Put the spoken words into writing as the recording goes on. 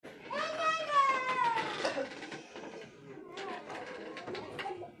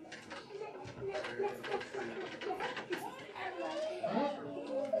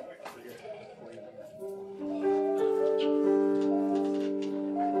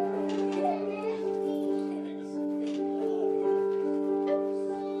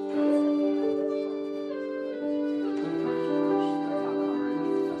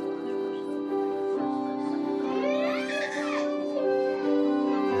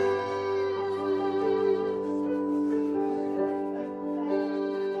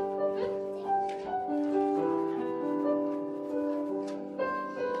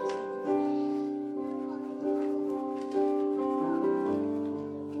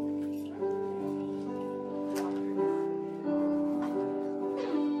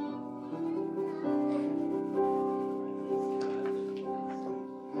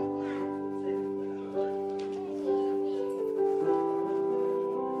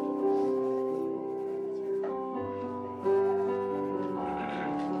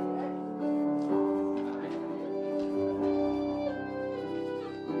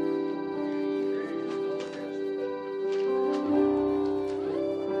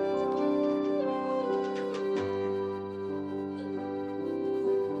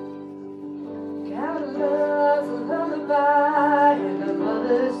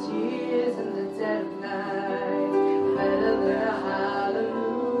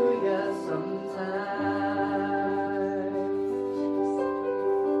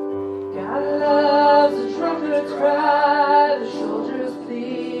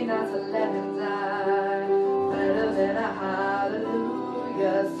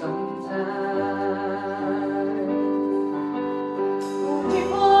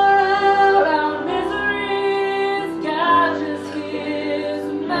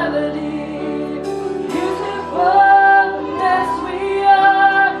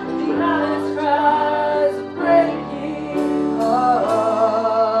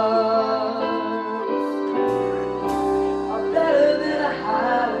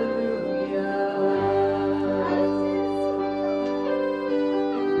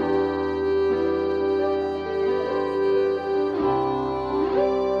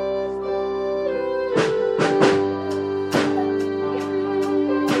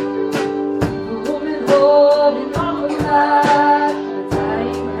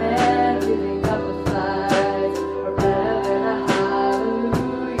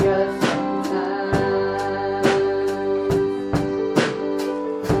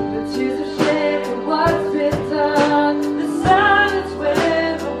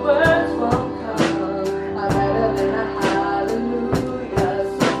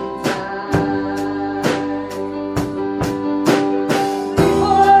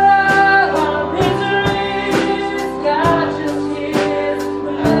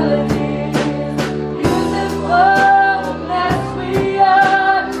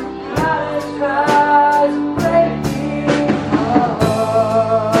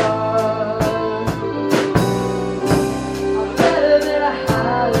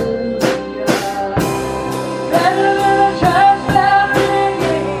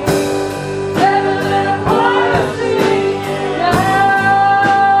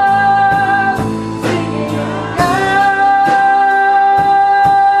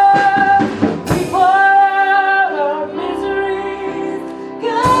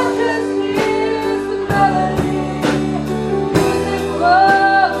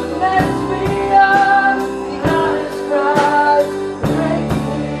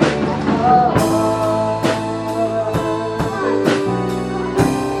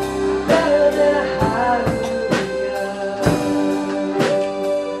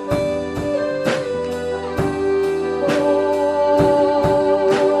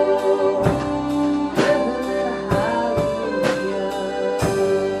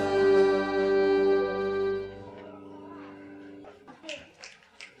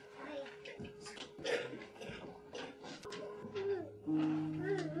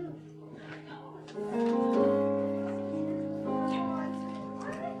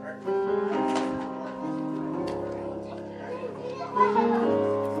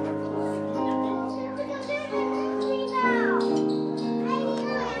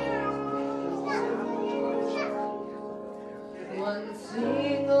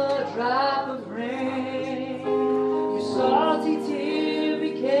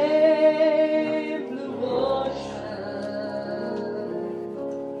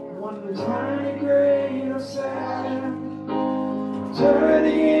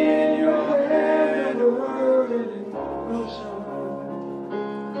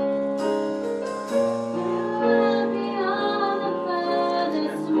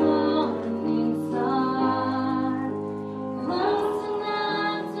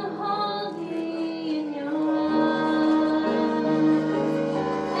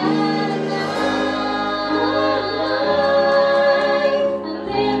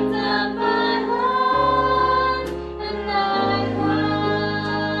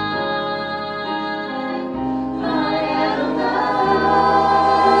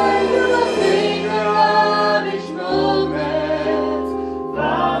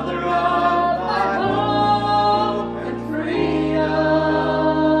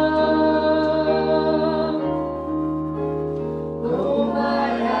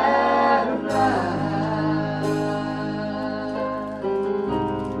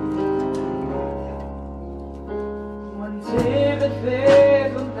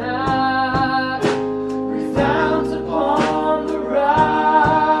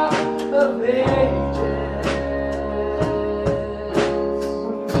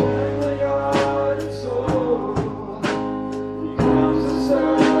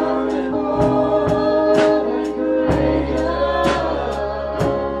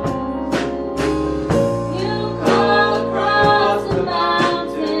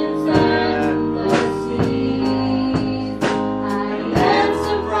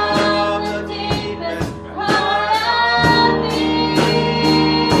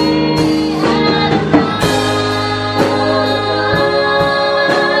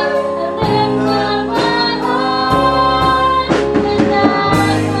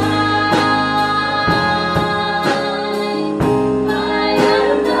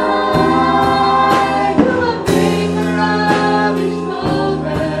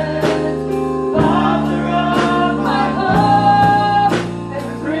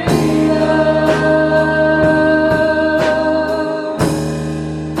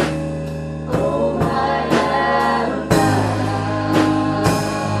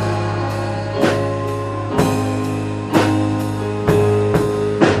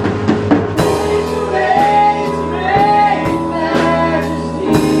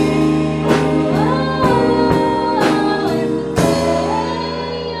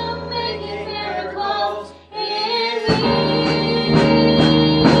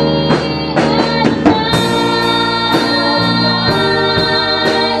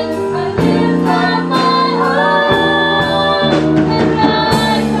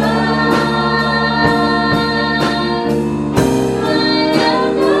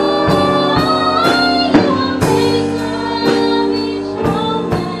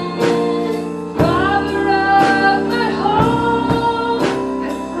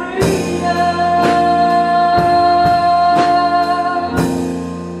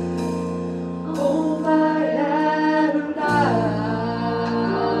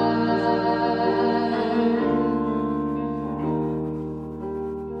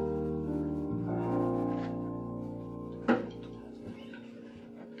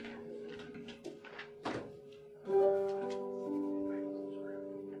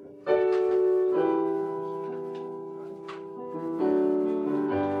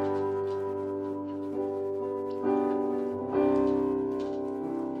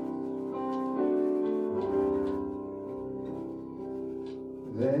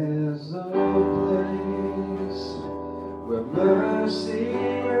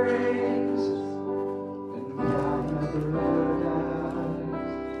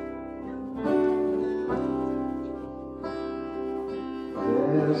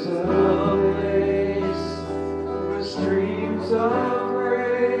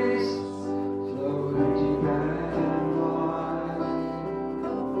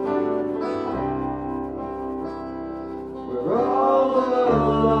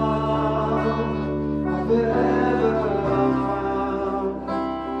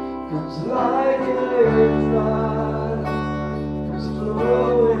comes like a flood, comes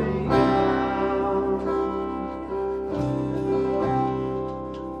flowing down.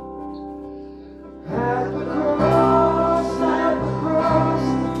 At the cross,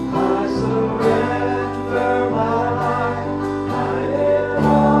 I surrender my life. I'm in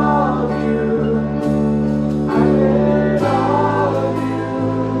all of you. I'm in all of you.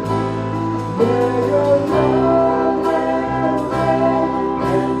 Where your love ran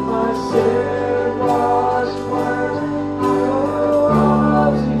and my sin was white. I owe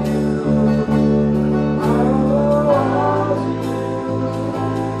all to you. I owe all to you,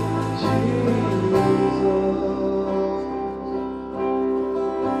 Jesus.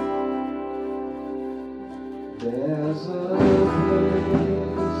 There's a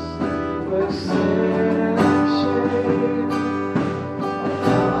place where sin and shame are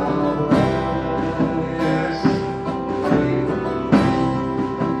powerless. Where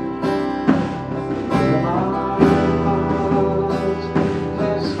my heart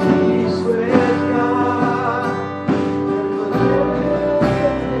has peace with God and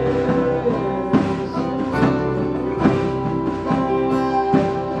forgiveness.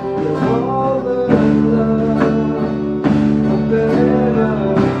 Where all the love of better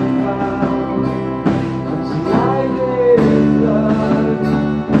found comes like a flood,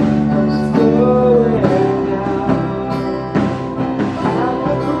 comes flowing down.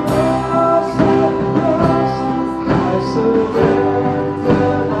 At the cross, I surrender my life. I'm in all of you.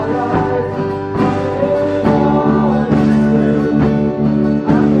 I'm in all of you.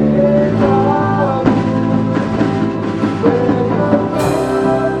 Where your love ran and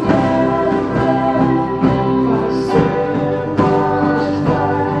my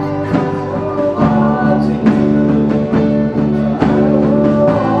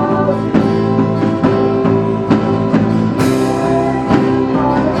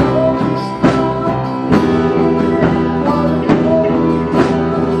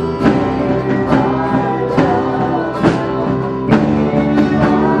was white. I owe all to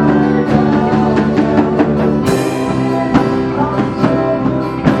you. I owe all to you.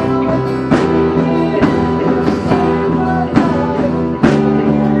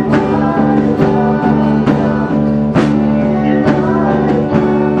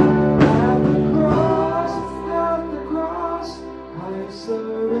 At the cross, I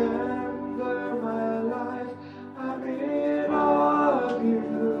surrender my life. I'm in all of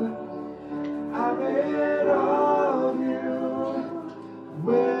you. I'm in all of you.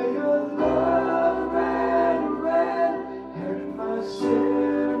 Where your love ran and my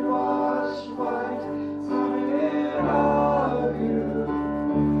sin was white. I'm in all of you.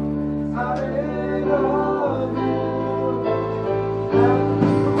 I'm in all of you. At the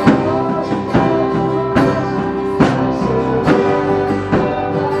cross, I surrender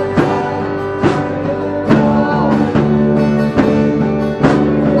my life. I'm in all of you.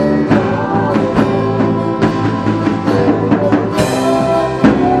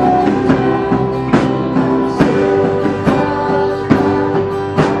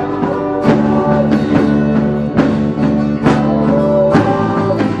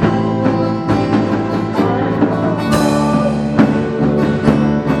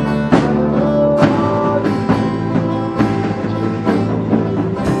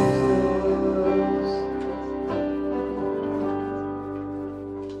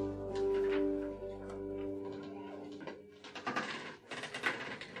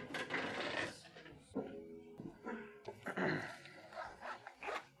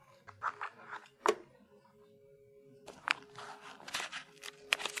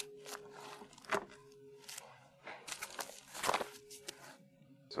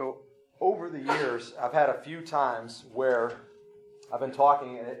 So over the years, I've had a few times where I've been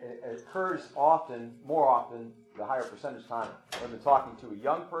talking, and it occurs often, more often, the higher percentage time, I've been talking to a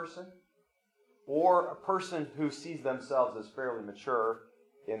young person or a person who sees themselves as fairly mature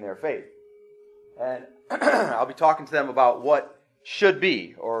in their faith. And I'll be talking to them about what should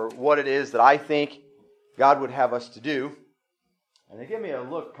be, or what it is that I think God would have us to do. And they give me a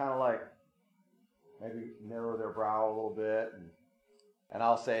look kind of like, maybe narrow their brow a little bit, and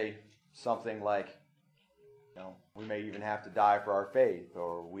I'll say something like, we may even have to die for our faith,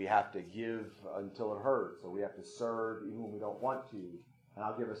 or we have to give until it hurts, or we have to serve even when we don't want to. And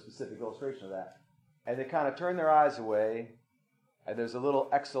I'll give a specific illustration of that. And they kind of turn their eyes away, and there's a little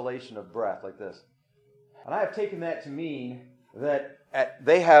exhalation of breath like this. And I have taken that to mean that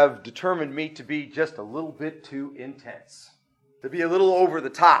they have determined me to be just a little bit too intense, to be a little over the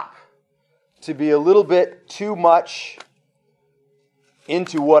top, to be a little bit too much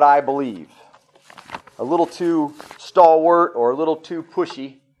into what I believe, a little too stalwart or a little too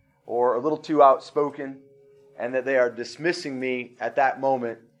pushy or a little too outspoken, and that they are dismissing me at that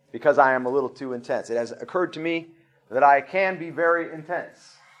moment because I am a little too intense. It has occurred to me that I can be very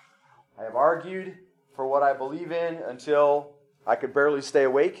intense. I have argued for what I believe in until I could barely stay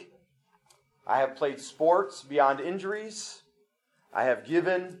awake. I have played sports beyond injuries. I have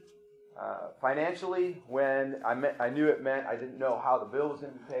given financially when I knew it meant I didn't know how the bill was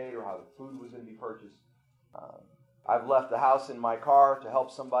going to be paid or how the food was going to be purchased. I've left the house in my car to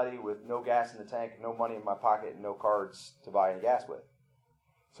help somebody with no gas in the tank, no money in my pocket, and no cards to buy any gas with.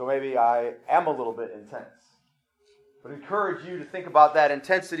 So maybe I am a little bit intense. But I encourage you to think about that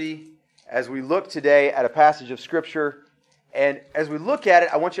intensity as we look today at a passage of Scripture. And as we look at it,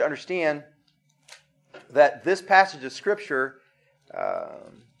 I want you to understand that this passage of Scripture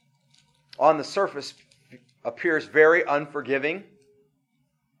on the surface appears very unforgiving,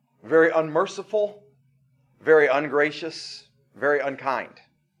 very unmerciful, very ungracious, very unkind.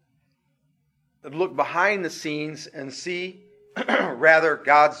 Look behind the scenes and see rather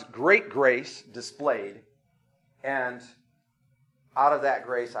God's great grace displayed, and out of that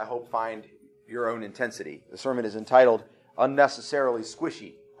grace I hope find your own intensity. The sermon is entitled Unnecessarily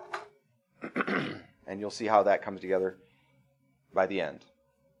Squishy, and you'll see how that comes together by the end.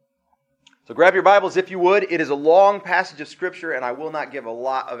 So grab your Bibles if you would. It is a long passage of Scripture, and I will not give a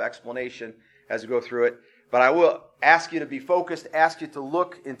lot of explanation as we go through it, but I will ask you to be focused, ask you to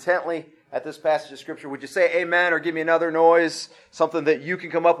look intently at this passage of Scripture. Would you say amen or give me another noise, something that you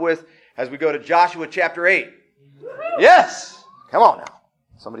can come up with as we go to Joshua chapter 8? Yes! Come on now.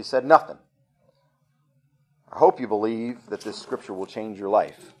 Somebody said nothing. I hope you believe that this Scripture will change your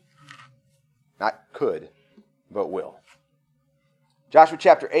life. Not could, but will. Joshua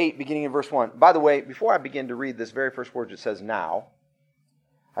chapter 8, beginning in verse 1. By the way, before I begin to read this very first word, it says now.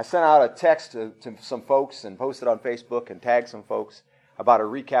 I sent out a text to some folks and posted on Facebook and tagged some folks about a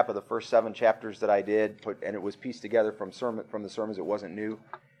recap of the first 7 chapters that I did, and it was pieced together from the sermons. It wasn't new.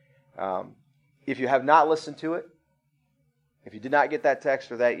 If you have not listened to it, if you did not get that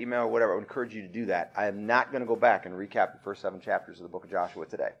text or that email or whatever, I would encourage you to do that. I am not going to go back and recap the first 7 chapters of the book of Joshua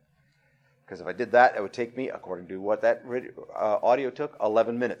today. Because if I did that, it would take me, according to what that audio took,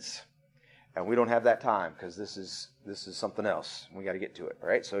 11 minutes. And we don't have that time because this is something else. We got to get to it. All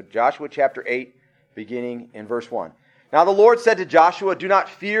right? So Joshua chapter 8, beginning in verse 1. Now the Lord said to Joshua, "Do not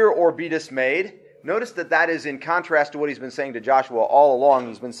fear or be dismayed." Notice that is in contrast to what he's been saying to Joshua all along.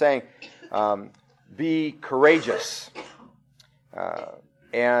 He's been saying, be courageous.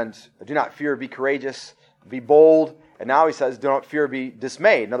 And do not fear, be courageous, be bold. And now he says, don't fear, be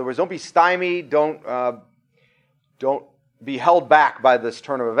dismayed. In other words, don't be stymied, don't be held back by this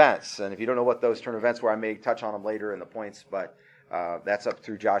turn of events. And if you don't know what those turn of events were, I may touch on them later in the points, but that's up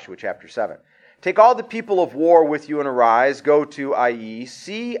through Joshua chapter 7. Take all the people of war with you and arise, go to Ai.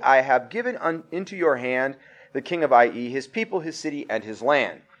 See, I have given into your hand the king of Ai, his people, his city, and his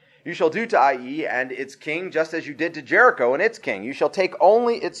land. You shall do to Ai and its king just as you did to Jericho and its king. You shall take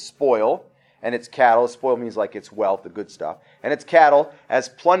only its spoil and its cattle. Spoil means like its wealth, the good stuff. And its cattle as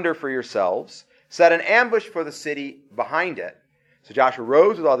plunder for yourselves. Set an ambush for the city behind it. So Joshua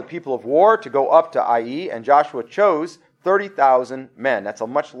rose with all the people of war to go up to Ai, and Joshua chose 30,000 men. That's a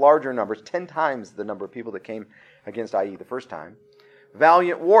much larger number. It's 10 times the number of people that came against Ai the first time.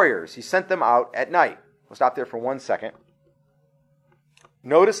 Valiant warriors. He sent them out at night. We'll stop there for 1 second.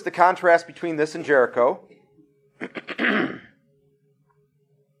 Notice the contrast between this and Jericho.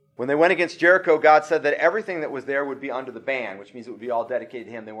 When they went against Jericho, God said that everything that was there would be under the ban, which means it would be all dedicated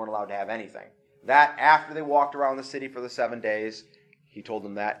to Him. They weren't allowed to have anything. That after they walked around the city for the 7 days, He told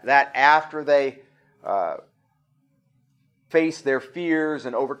them that. That after they faced their fears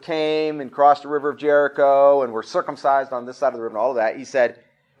and overcame and crossed the river of Jericho and were circumcised on this side of the river and all of that, He said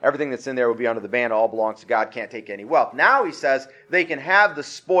everything that's in there will be under the ban. It all belongs to God. Can't take any wealth. Now He says they can have the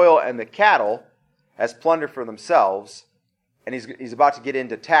spoil and the cattle as plunder for themselves. And he's about to get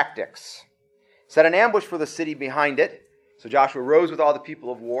into tactics. Set an ambush for the city behind it. So Joshua rose with all the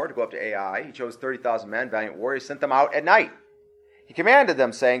people of war to go up to Ai. He chose 30,000 men, valiant warriors, sent them out at night. He commanded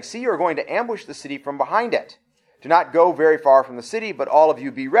them, saying, "See, you are going to ambush the city from behind it. Do not go very far from the city, but all of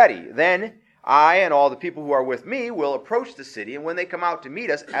you be ready. Then I and all the people who are with me will approach the city, and when they come out to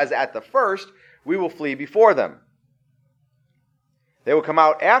meet us, as at the first, we will flee before them. They will come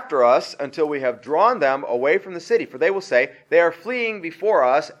out after us until we have drawn them away from the city. For they will say, they are fleeing before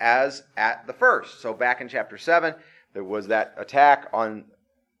us as at the first." So back in chapter 7, there was that attack on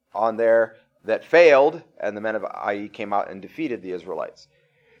there that failed, and the men of Ai came out and defeated the Israelites.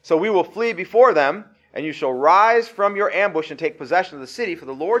 "So we will flee before them, and you shall rise from your ambush and take possession of the city, for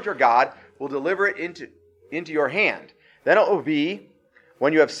the Lord your God will deliver it into your hand. Then it will be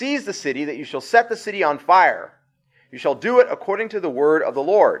when you have seized the city, that you shall set the city on fire. You shall do it according to the word of the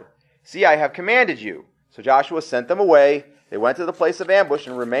Lord. See, I have commanded you. So Joshua sent them away. They went to the place of ambush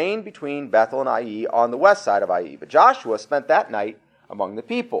and remained between Bethel and Ai on the west side of Ai. But Joshua spent that night among the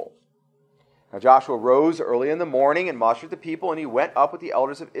people. Now Joshua rose early in the morning and mustered the people, and he went up with the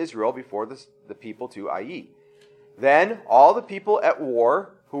elders of Israel before the people to Ai. Then all the people at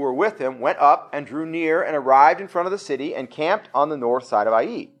war who were with him went up and drew near and arrived in front of the city and camped on the north side of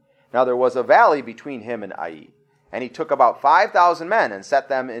Ai. Now there was a valley between him and Ai. And he took about 5,000 men and set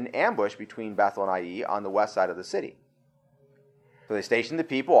them in ambush between Bethel and Ai on the west side of the city. So they stationed the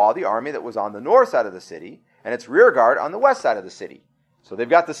people, all the army that was on the north side of the city, and its rear guard on the west side of the city. So they've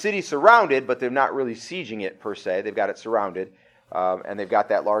got the city surrounded, but they're not really sieging it per se. They've got it surrounded, and they've got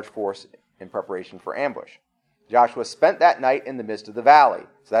that large force in preparation for ambush. Joshua spent that night in the midst of the valley.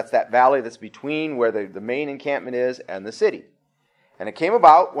 So that's that valley that's between where the main encampment is and the city. And it came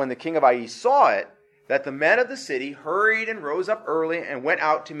about, when the king of Ai saw it, that the men of the city hurried and rose up early and went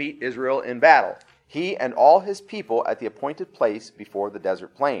out to meet Israel in battle, he and all his people at the appointed place before the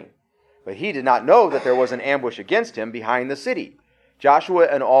desert plain. But he did not know that there was an ambush against him behind the city. Joshua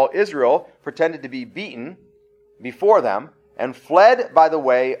and all Israel pretended to be beaten before them and fled by the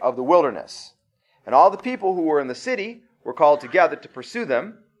way of the wilderness. And all the people who were in the city were called together to pursue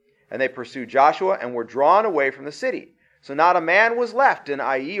them, and they pursued Joshua and were drawn away from the city. So not a man was left in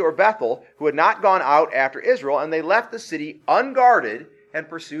Ai or Bethel who had not gone out after Israel, and they left the city unguarded and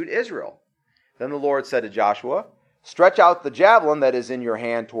pursued Israel. Then the Lord said to Joshua, stretch out the javelin that is in your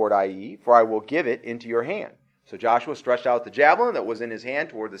hand toward Ai, for I will give it into your hand. So Joshua stretched out the javelin that was in his hand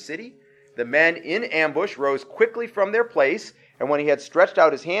toward the city. The men in ambush rose quickly from their place, and when he had stretched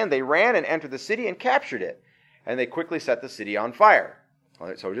out his hand, they ran and entered the city and captured it. And they quickly set the city on fire. All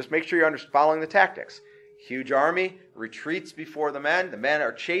right, so just make sure you're following the tactics. Huge army retreats before the men. The men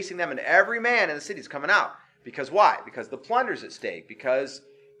are chasing them, and every man in the city is coming out. Because why? Because the plunder's at stake. Because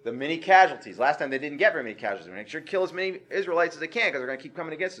the many casualties. Last time they didn't get very many casualties. They make sure to kill as many Israelites as they can, because they're going to keep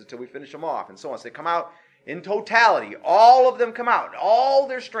coming against us until we finish them off, and so on. So they come out in totality. All of them come out. All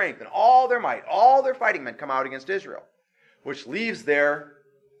their strength and all their might, all their fighting men come out against Israel, which leaves their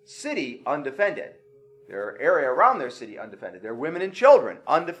city undefended. Their area around their city undefended. Their women and children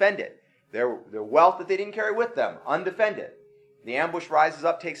undefended. Their wealth that they didn't carry with them, undefended. The ambush rises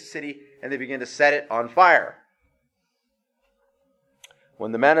up, takes the city, and they begin to set it on fire.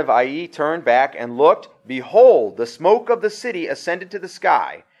 When the men of Ai turned back and looked, behold, the smoke of the city ascended to the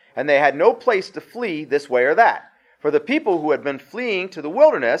sky, and they had no place to flee this way or that. For the people who had been fleeing to the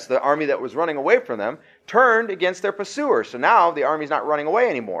wilderness, the army that was running away from them, turned against their pursuers. So now the army's not running away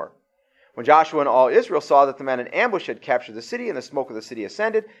anymore. When Joshua and all Israel saw that the men in ambush had captured the city and the smoke of the city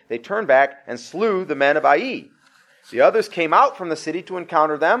ascended, they turned back and slew the men of Ai. The others came out from the city to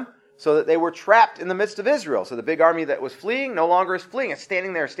encounter them, so that they were trapped in the midst of Israel. So the big army that was fleeing no longer is fleeing. It's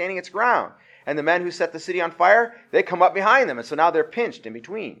standing there, standing its ground. And the men who set the city on fire, they come up behind them. And so now they're pinched in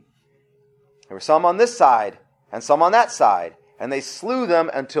between. There were some on this side and some on that side. And they slew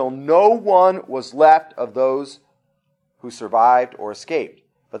them until no one was left of those who survived or escaped.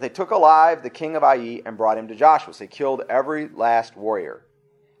 But they took alive the king of Ai and brought him to Joshua. So they killed every last warrior.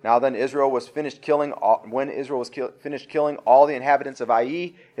 Now then Israel was finished killing all the inhabitants of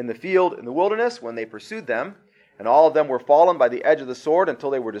Ai in the field in the wilderness when they pursued them, and all of them were fallen by the edge of the sword until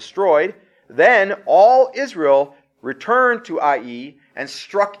they were destroyed. Then all Israel returned to Ai and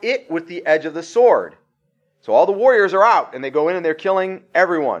struck it with the edge of the sword. So all the warriors are out, and they go in and they're killing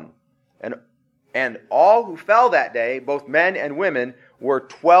everyone. And all who fell that day, both men and women, were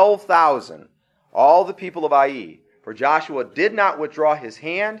 12,000, all the people of Ai. For Joshua did not withdraw his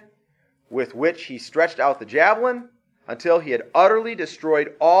hand with which he stretched out the javelin until he had utterly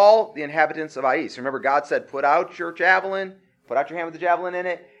destroyed all the inhabitants of Ai. So remember, God said, put out your javelin, put out your hand with the javelin in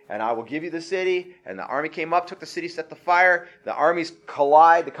it, and I will give you the city. And the army came up, took the city, set the fire. The armies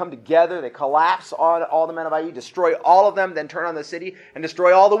collide, they come together, they collapse on all the men of Ai, destroy all of them, then turn on the city and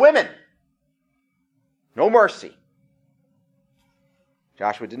destroy all the women. No mercy.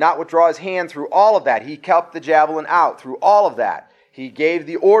 Joshua did not withdraw his hand through all of that. He kept the javelin out through all of that. He gave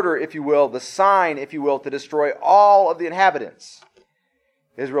the order, if you will, the sign, if you will, to destroy all of the inhabitants.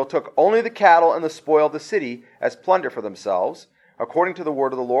 Israel took only the cattle and the spoil of the city as plunder for themselves, according to the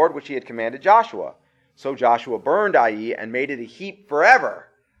word of the Lord which he had commanded Joshua. So Joshua burned Ai and made it a heap forever,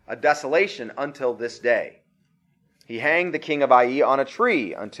 a desolation until this day. He hanged the king of Ai on a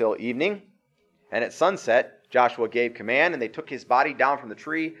tree until evening, and at sunset Joshua gave command, and they took his body down from the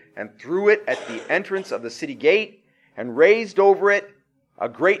tree and threw it at the entrance of the city gate and raised over it a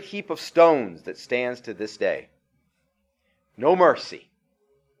great heap of stones that stands to this day. No mercy.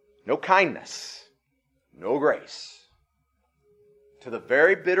 no kindness, no grace. To the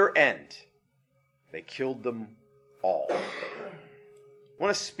very bitter end, they killed them all. I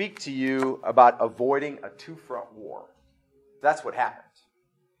want to speak to you about avoiding a two-front war. That's what happened.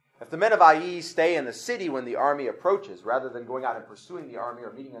 If the men of Ai stay in the city when the army approaches, rather than going out and pursuing the army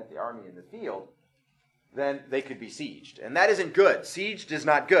or meeting at the army in the field, then they could be sieged. And that isn't good. Sieged is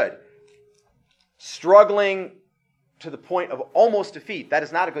not good. Struggling to the point of almost defeat, that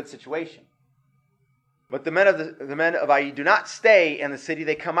is not a good situation. But the men of Ai do not stay in the city.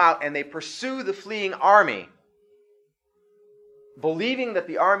 They come out and they pursue the fleeing army, believing that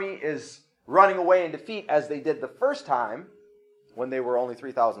the army is running away in defeat, as they did the first time when they were only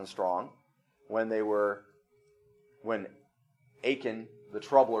 3,000 strong, when Achan, the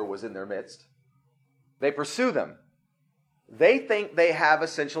troubler, was in their midst. They pursue them. They think they have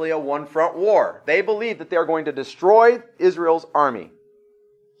essentially a one-front war. They believe that they're going to destroy Israel's army.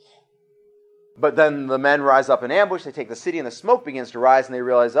 But then the men rise up in ambush, they take the city, and the smoke begins to rise, and they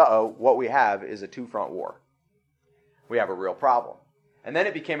realize, what we have is a two-front war. We have a real problem. And then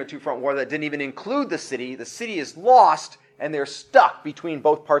it became a two-front war that didn't even include the city. The city is lost, and they're stuck between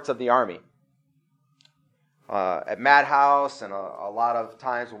both parts of the army. At Madhouse and a lot of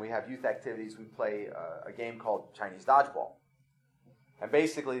times when we have youth activities, we play a game called Chinese dodgeball. And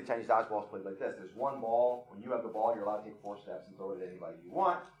basically, the Chinese dodgeball is played like this. There's one ball. When you have the ball, you're allowed to take 4 steps and throw it at anybody you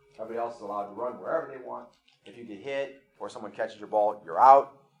want. Everybody else is allowed to run wherever they want. If you get hit or someone catches your ball, you're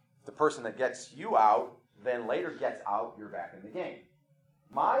out. If the person that gets you out then later gets out, you're back in the game.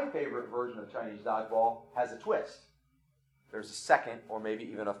 My favorite version of Chinese dodgeball has a twist. There's a second or maybe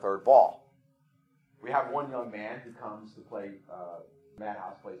even a third ball. We have one young man who comes to play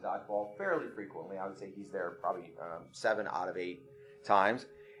Madhouse, plays dodgeball fairly frequently. I would say he's there probably 7 out of 8 times.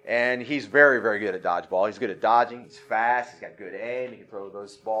 And he's very, very good at dodgeball. He's good at dodging. He's fast. He's got good aim. He can throw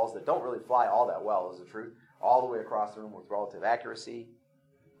those balls that don't really fly all that well, is the truth, all the way across the room with relative accuracy.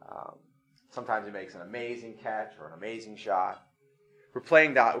 Sometimes he makes an amazing catch or an amazing shot. We're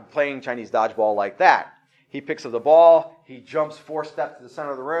playing Chinese dodgeball like that. He picks up the ball. He jumps 4 steps to the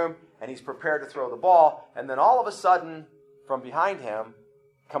center of the room, and he's prepared to throw the ball. And then all of a sudden, from behind him,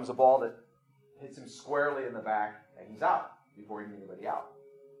 comes a ball that hits him squarely in the back, and he's out before he can get anybody out.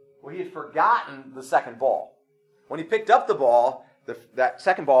 Well, he had forgotten the second ball. When he picked up the ball, that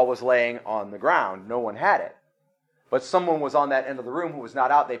second ball was laying on the ground. No one had it. But someone was on that end of the room who was not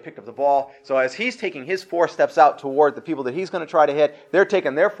out. They picked up the ball. So as he's taking his 4 steps out toward the people that he's going to try to hit, they're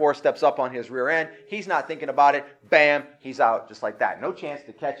taking their 4 steps up on his rear end. He's not thinking about it. Bam, he's out just like that. No chance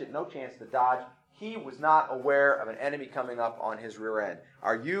to catch it, no chance to dodge. He was not aware of an enemy coming up on his rear end.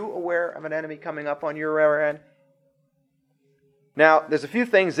 Are you aware of an enemy coming up on your rear end? Now, there's a few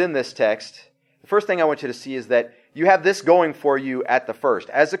things in this text. The first thing I want you to see is that you have this going for you at the first.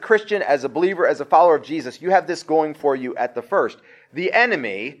 As a Christian, as a believer, as a follower of Jesus, you have this going for you at the first. The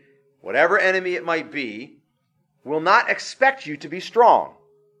enemy, whatever enemy it might be, will not expect you to be strong.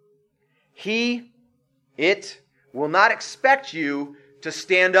 It will not expect you to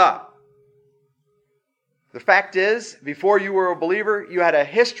stand up. The fact is, before you were a believer, you had a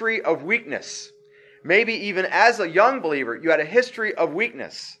history of weakness. Maybe even as a young believer, you had a history of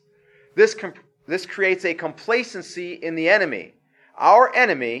weakness. This creates a complacency in the enemy. Our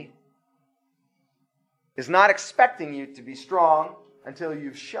enemy is not expecting you to be strong until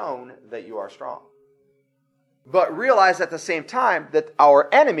you've shown that you are strong. But realize at the same time that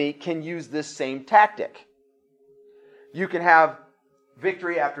our enemy can use this same tactic. You can have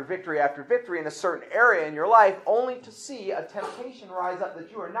victory after victory after victory in a certain area in your life, only to see a temptation rise up that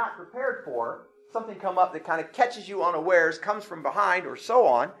you are not prepared for, something come up that kind of catches you unawares, comes from behind, or so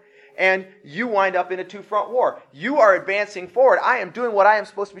on, and you wind up in a two-front war. You are advancing forward. I am doing what I am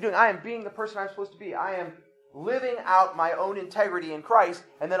supposed to be doing. I am being the person I'm supposed to be. I am living out my own integrity in Christ,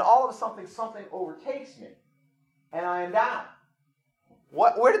 and then all of a sudden something overtakes me, and I am down.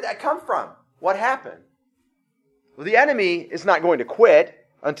 Where did that come from? What happened? Well, the enemy is not going to quit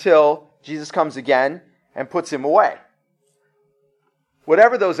until Jesus comes again and puts him away.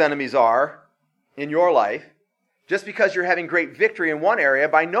 Whatever those enemies are in your life, just because you're having great victory in one area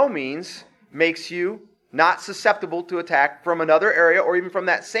by no means makes you not susceptible to attack from another area or even from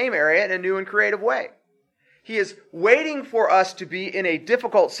that same area in a new and creative way. He is waiting for us to be in a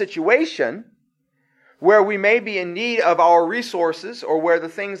difficult situation where we may be in need of our resources or where the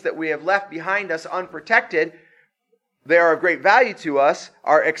things that we have left behind us unprotected, they are of great value to us,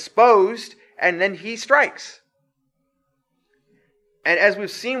 are exposed, and then he strikes. And as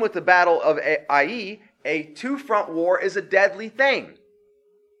we've seen with the Battle of Ai, a two-front war is a deadly thing.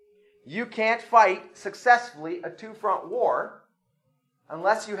 You can't fight successfully a two-front war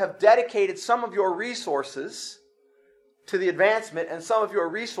unless you have dedicated some of your resources to the advancement and some of your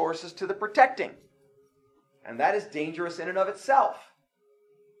resources to the protecting. And that is dangerous in and of itself.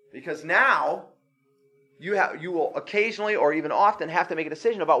 Because now you will occasionally or even often have to make a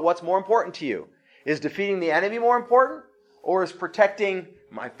decision about what's more important to you. Is defeating the enemy more important? Or is protecting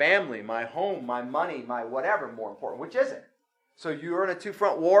my family, my home, my money, my whatever more important? Which is it? So you're in a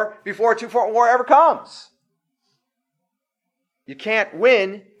two-front war before a two-front war ever comes. You can't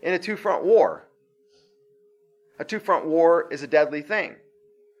win in a two-front war. A two-front war is a deadly thing.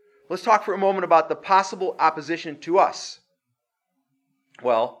 Let's talk for a moment about the possible opposition to us.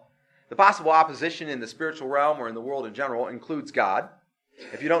 Well, the possible opposition in the spiritual realm or in the world in general includes God.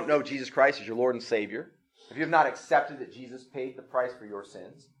 If you don't know Jesus Christ as your Lord and Savior, if you have not accepted that Jesus paid the price for your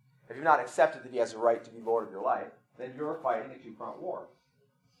sins, if you've not accepted that He has a right to be Lord of your life, then you're fighting a two-front war.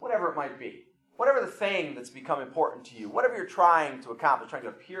 Whatever it might be. Whatever the thing that's become important to you, whatever you're trying to accomplish, trying to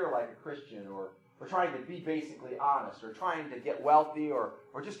appear like a Christian or trying to be basically honest or trying to get wealthy or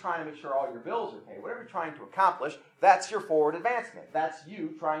just trying to make sure all your bills are paid, whatever you're trying to accomplish, that's your forward advancement. That's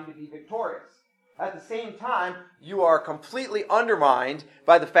you trying to be victorious. At the same time, you are completely undermined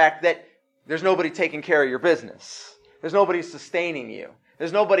by the fact that there's nobody taking care of your business. There's nobody sustaining you.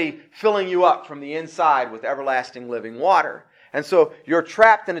 There's nobody filling you up from the inside with everlasting living water. And so you're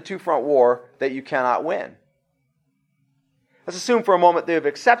trapped in a two-front war that you cannot win. Let's assume for a moment they have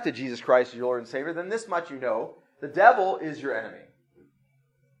accepted Jesus Christ as your Lord and Savior. Then this much you know, the devil is your enemy.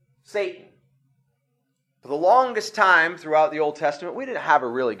 Satan. For the longest time throughout the Old Testament, we didn't have a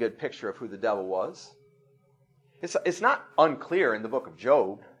really good picture of who the devil was. It's not unclear in the book of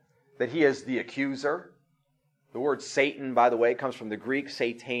Job that he is the accuser. The word Satan, by the way, comes from the Greek,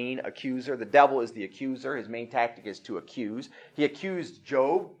 Satan, accuser. The devil is the accuser. His main tactic is to accuse. He accused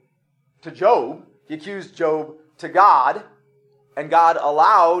Job to Job. He accused Job to God. And God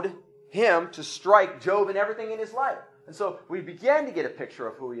allowed him to strike Job and everything in his life. And so we began to get a picture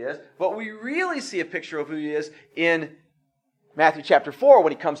of who he is, but we really see a picture of who he is in Matthew chapter 4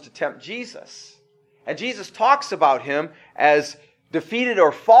 when he comes to tempt Jesus. And Jesus talks about him as defeated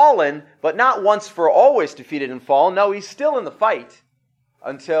or fallen, but not once for always defeated and fallen. No, he's still in the fight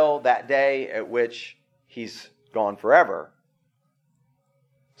until that day at which he's gone forever.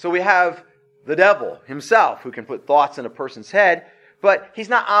 So we have the devil himself who can put thoughts in a person's head, but he's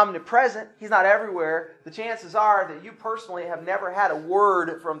not omnipresent. He's not everywhere. The chances are that you personally have never had a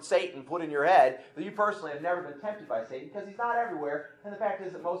word from Satan put in your head, that you personally have never been tempted by Satan, because he's not everywhere. And the fact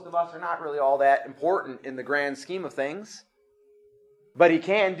is that most of us are not really all that important in the grand scheme of things. But he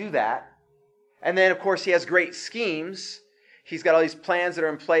can do that. And then, of course, he has great schemes. He's got all these plans that are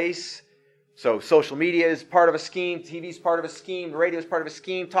in place. So social media is part of a scheme. TV is part of a scheme. Radio is part of a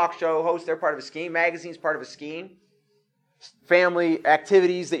scheme. Talk show hosts, they're part of a scheme. Magazines part of a scheme. Family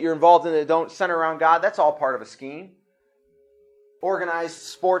activities that you're involved in that don't center around God, that's all part of a scheme. Organized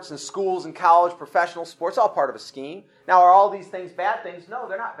sports and schools and college, professional sports, all part of a scheme. Now, are all these things bad things? No,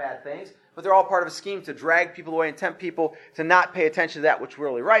 they're not bad things. But they're all part of a scheme to drag people away and tempt people to not pay attention to that which is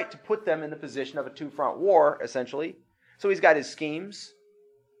really right, to put them in the position of a two-front war, essentially. So he's got his schemes.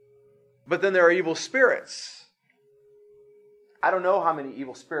 But then there are evil spirits. I don't know how many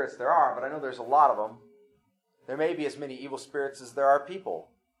evil spirits there are, but I know there's a lot of them. There may be as many evil spirits as there are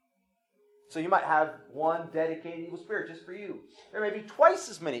people. So you might have one dedicated evil spirit just for you. There may be twice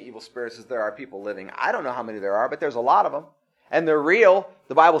as many evil spirits as there are people living. I don't know how many there are, but there's a lot of them. And they're real.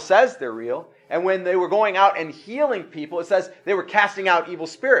 The Bible says they're real. And when they were going out and healing people, it says they were casting out evil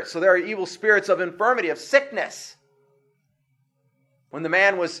spirits. So there are evil spirits of infirmity, of sickness. When the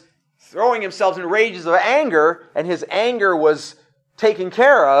man was throwing himself in rages of anger, and his anger was taken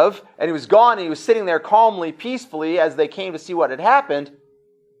care of, and he was gone, and he was sitting there calmly, peacefully, as they came to see what had happened,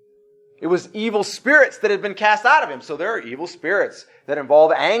 it was evil spirits that had been cast out of him. So there are evil spirits that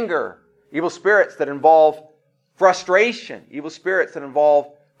involve anger, evil spirits that involve frustration, evil spirits that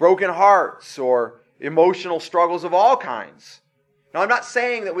involve broken hearts or emotional struggles of all kinds. Now, I'm not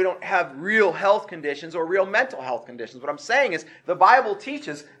saying that we don't have real health conditions or real mental health conditions. What I'm saying is the Bible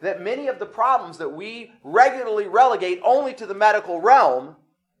teaches that many of the problems that we regularly relegate only to the medical realm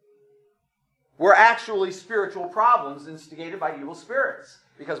were actually spiritual problems instigated by evil spirits.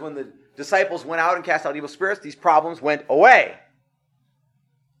 Because when the disciples went out and cast out evil spirits, these problems went away.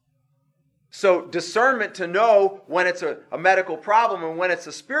 So discernment to know when it's a medical problem and when it's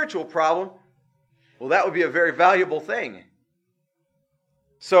a spiritual problem, well, that would be a very valuable thing.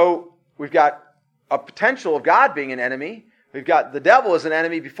 So we've got a potential of God being an enemy. We've got the devil as an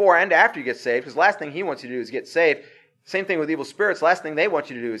enemy before and after you get saved, because the last thing he wants you to do is get saved. Same thing with evil spirits. Last thing they want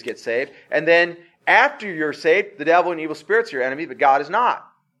you to do is get saved. And then After you're saved, the devil and evil spirits are your enemy, but God is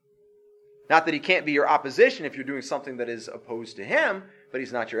not. Not that he can't be your opposition if you're doing something that is opposed to him, but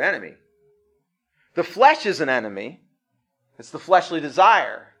he's not your enemy. The flesh is an enemy. It's the fleshly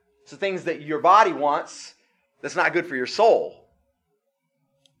desire. It's the things that your body wants that's not good for your soul.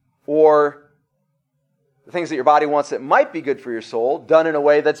 Or the things that your body wants that might be good for your soul, done in a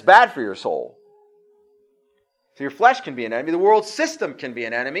way that's bad for your soul. So your flesh can be an enemy. The world system can be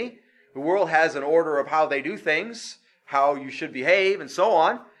an enemy. The world has an order of how they do things, how you should behave, and so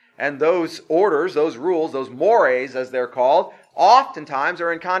on. And those orders, those rules, those mores, as they're called, oftentimes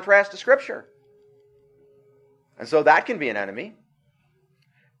are in contrast to Scripture. And so that can be an enemy.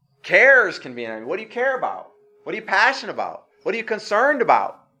 Cares can be an enemy. What do you care about? What are you passionate about? What are you concerned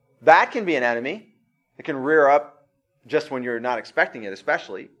about? That can be an enemy. It can rear up just when you're not expecting it,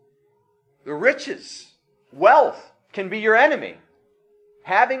 especially. The riches, wealth can be your enemy.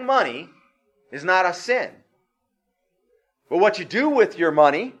 Having money is not a sin. But what you do with your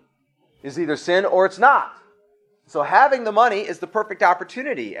money is either sin or it's not. So having the money is the perfect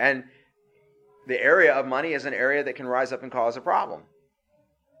opportunity. And the area of money is an area that can rise up and cause a problem.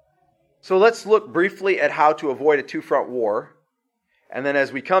 So let's look briefly at how to avoid a two-front war. And then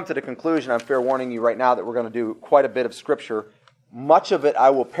as we come to the conclusion, I'm fair warning you right now that we're going to do quite a bit of Scripture. Much of it I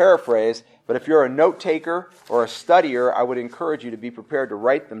will paraphrase, but if you're a note taker or a studier, I would encourage you to be prepared to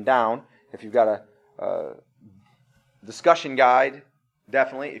write them down. If you've got a discussion guide,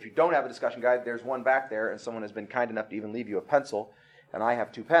 definitely. If you don't have a discussion guide, there's one back there, and someone has been kind enough to even leave you a pencil, and I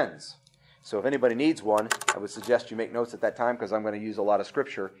have 2 pens. So if anybody needs one, I would suggest you make notes at that time, because I'm going to use a lot of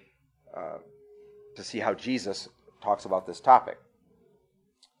Scripture to see how Jesus talks about this topic.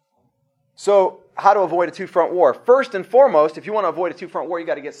 So, how to avoid a two-front war? First and foremost, if you want to avoid a two-front war, you've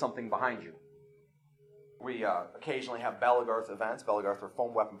got to get something behind you. We occasionally have Belagarth events. Belagarth are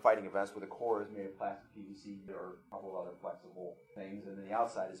foam weapon fighting events where the core is made of plastic, PVC, or a couple of other flexible things, and then the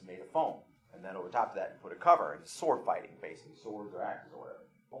outside is made of foam. And then over top of that, you put a cover, and it's sword fighting, basically, swords or axes or whatever.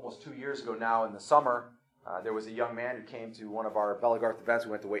 Almost 2 years ago now in the summer, there was a young man who came to one of our Belagarth events.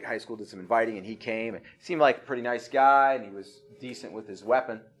 We went to Waite High School, did some inviting, and he came. And seemed like a pretty nice guy, and he was decent with his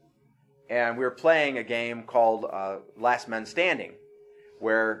weapon. And we were playing a game called Last Men Standing,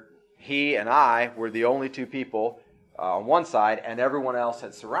 where he and I were the only 2 people on one side, and everyone else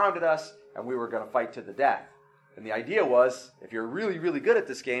had surrounded us, and we were going to fight to the death. And the idea was, if you're really, really good at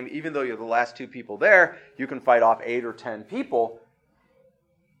this game, even though you're the last 2 people there, you can fight off 8 or 10 people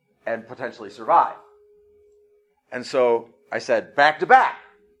and potentially survive. And so I said, back to back.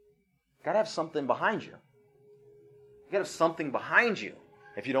 You've got to have something behind you. You've got to have something behind you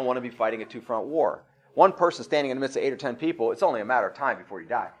if you don't want to be fighting a two-front war. One person standing in the midst of 8 or 10 people, it's only a matter of time before you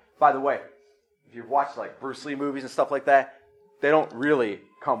die. By the way, if you've watched like Bruce Lee movies and stuff like that, they don't really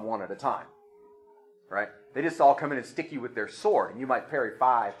come one at a time, right? They just all come in and stick you with their sword, and you might parry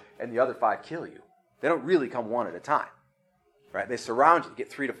 5, and the other 5 kill you. They don't really come one at a time, right? They surround you,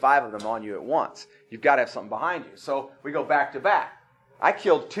 get 3 to 5 of them on you at once. You've got to have something behind you. So we go back to back. I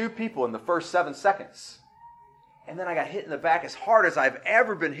killed 2 people in the first 7 seconds. And then I got hit in the back as hard as I've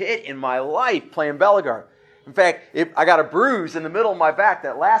ever been hit in my life playing Belagarth. In fact, I got a bruise in the middle of my back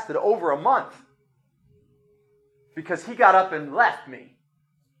that lasted over a month because he got up and left me.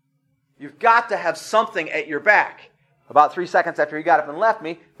 You've got to have something at your back. About 3 seconds after he got up and left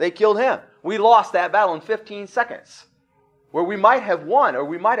me, they killed him. We lost that battle in 15 seconds. Where we might have won, or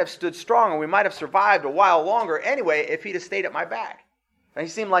we might have stood strong, or we might have survived a while longer anyway if he'd have stayed at my back. And he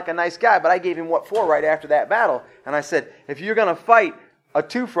seemed like a nice guy, but I gave him what for right after that battle. And I said, if you're going to fight a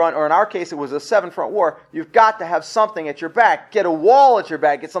 2-front, or in our case it was a 7-front war, you've got to have something at your back. Get a wall at your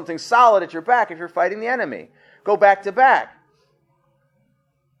back. Get something solid at your back if you're fighting the enemy. Go back to back.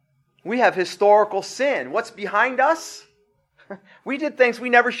 We have historical sin. What's behind us? We did things we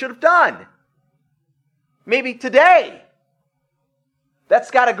never should have done. Maybe today.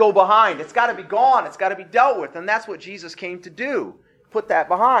 That's got to go behind. It's got to be gone. It's got to be dealt with. And that's what Jesus came to do. Put that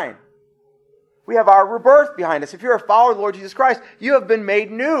behind. We have our rebirth behind us. If you're a follower of the Lord Jesus Christ, you have been made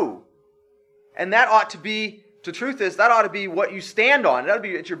new. And that ought to be, the truth is, that ought to be what you stand on. That ought to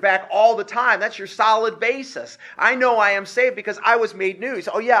be at your back all the time. That's your solid basis. I know I am saved because I was made new. You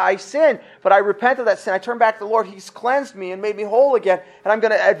say, oh yeah, I sinned, but I repent of that sin. I turn back to the Lord. He's cleansed me and made me whole again. And I'm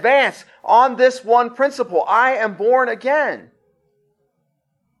going to advance on this one principle. I am born again.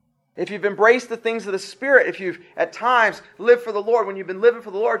 If you've embraced the things of the Spirit, if you've at times lived for the Lord, when you've been living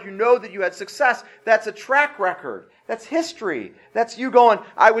for the Lord, you know that you had success. That's a track record. That's history. That's you going,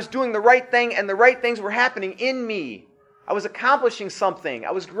 I was doing the right thing and the right things were happening in me. I was accomplishing something.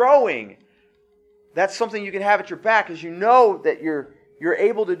 I was growing. That's something you can have at your back as you know that you're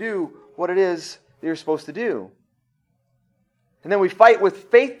able to do what it is that you're supposed to do. And then we fight with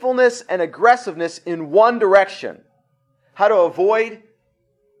faithfulness and aggressiveness in one direction. How to avoid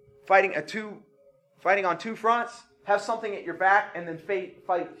fighting on two fronts? Have something at your back and then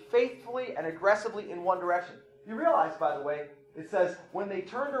fight faithfully and aggressively in one direction. You realize, by the way, it says, when they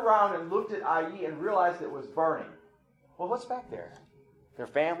turned around and looked at IE and realized it was burning. Well, what's back there? Their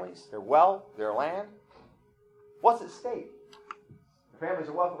families, their wealth, their land? What's at stake? Their families,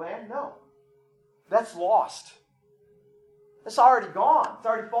 their wealth, land? No. That's lost. It's already gone. It's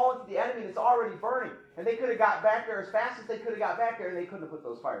already fallen to the enemy and it's already burning. And they could have got back there as fast as they could have got back there and they couldn't have put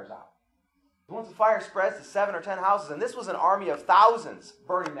those fires out. Once the fire spreads to 7 or 10 houses, and this was an army of thousands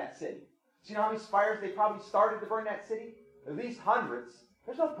burning that city. Do you know how many fires they probably started to burn that city? At least hundreds.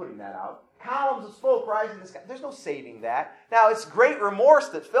 There's no putting that out. Columns of smoke rising in the sky. There's no saving that. Now, it's great remorse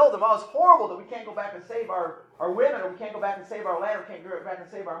that filled them. Oh, it's horrible that we can't go back and save our women, or we can't go back and save our land, or we can't go back and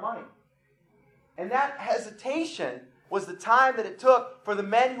save our money. And that hesitation was the time that it took for the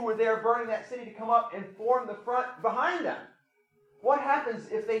men who were there burning that city to come up and form the front behind them. What happens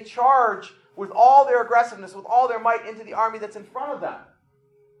if they charge with all their aggressiveness, with all their might into the army that's in front of them?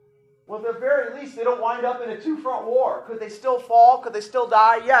 Well, at the very least, they don't wind up in a two-front war. Could they still fall? Could they still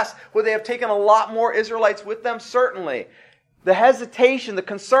die? Yes. Would they have taken a lot more Israelites with them? Certainly. The hesitation, the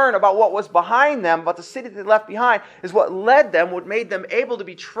concern about what was behind them, about the city they left behind, is what led them, what made them able to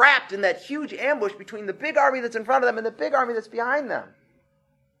be trapped in that huge ambush between the big army that's in front of them and the big army that's behind them.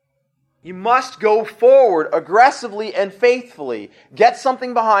 You must go forward aggressively and faithfully. Get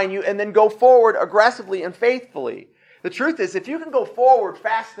something behind you and then go forward aggressively and faithfully. The truth is, if you can go forward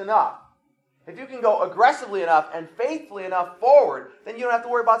fast enough, if you can go aggressively enough and faithfully enough forward, then you don't have to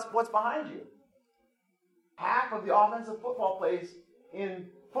worry about what's behind you. Half of the offensive football plays in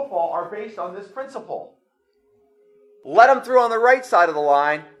football are based on this principle. Let them through on the right side of the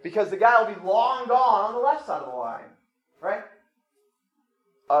line because the guy will be long gone on the left side of the line. Right?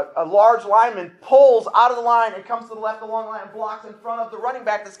 A large lineman pulls out of the line and comes to the left along the line and blocks in front of the running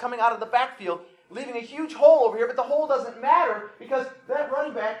back that's coming out of the backfield, leaving a huge hole over here, but the hole doesn't matter because that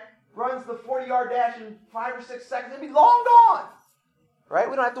running back runs the 40-yard dash in 5 or 6 seconds and be long gone. Right?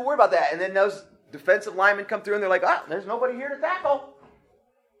 We don't have to worry about that. And then those defensive linemen come through and they're like, there's nobody here to tackle.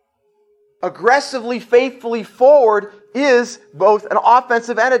 Aggressively, faithfully forward is both an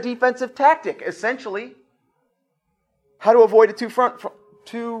offensive and a defensive tactic, essentially. How to avoid a two-front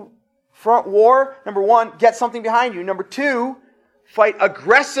war? Number one, get something behind you. Number two, fight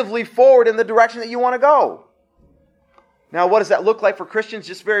aggressively forward in the direction that you want to go. Now, what does that look like for Christians?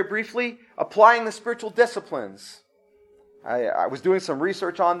 Just very briefly, applying the spiritual disciplines. I was doing some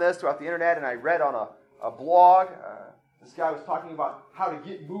research on this throughout the internet, and I read on a blog. This guy was talking about how to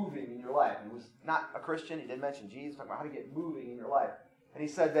get moving in your life. He was not a Christian. He didn't mention Jesus. He was talking about how to get moving in your life. And he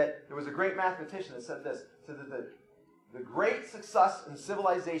said that there was a great mathematician that said this. Said that the great success in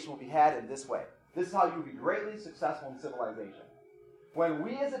civilization will be had in this way. This is how you will be greatly successful in civilization. When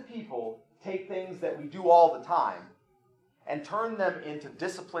we as a people take things that we do all the time and turn them into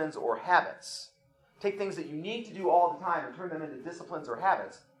disciplines or habits. Take things that you need to do all the time and turn them into disciplines or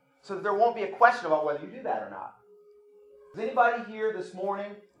habits so that there won't be a question about whether you do that or not. Is anybody here this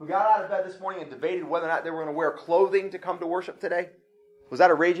morning who got out of bed this morning and debated whether or not they were going to wear clothing to come to worship today? Was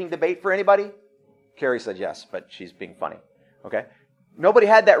that a raging debate for anybody? Carrie said yes, but she's being funny. Okay? Nobody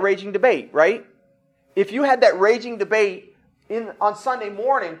had that raging debate, right? If you had that raging debate on Sunday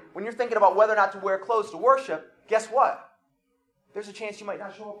morning when you're thinking about whether or not to wear clothes to worship, guess what? There's a chance you might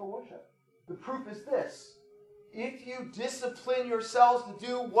not show up for worship. The proof is this. If you discipline yourselves to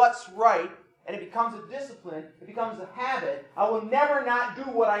do what's right, and it becomes a discipline, it becomes a habit, I will never not do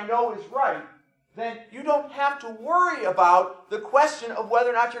what I know is right, then you don't have to worry about the question of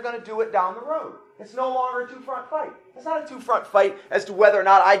whether or not you're going to do it down the road. It's no longer a two-front fight. It's not a two-front fight as to whether or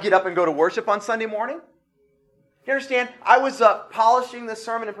not I get up and go to worship on Sunday morning. You understand? I was polishing this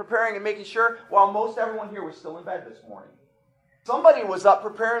sermon and preparing and making sure while most everyone here was still in bed this morning. Somebody was up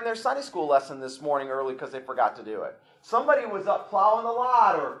preparing their Sunday school lesson this morning early because they forgot to do it. Somebody was up plowing the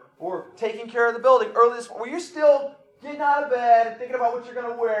lot or taking care of the building early this morning. Were you still getting out of bed and thinking about what you're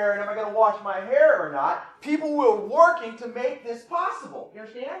going to wear and am I going to wash my hair or not? People were working to make this possible. You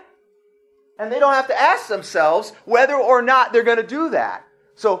understand? And they don't have to ask themselves whether or not they're going to do that.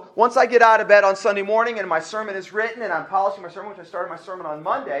 So once I get out of bed on Sunday morning and my sermon is written and I'm polishing my sermon, which I started my sermon on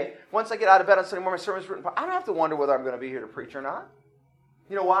Monday, once I get out of bed on Sunday morning, my sermon is written, I don't have to wonder whether I'm going to be here to preach or not.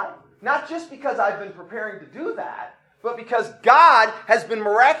 You know why? Not just because I've been preparing to do that, but because God has been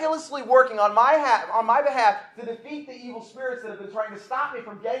miraculously working on my behalf to defeat the evil spirits that have been trying to stop me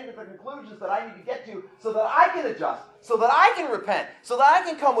from getting to the conclusions that I need to get to so that I can adjust, so that I can repent, so that I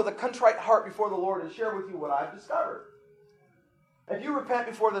can come with a contrite heart before the Lord and share with you what I've discovered. If you repent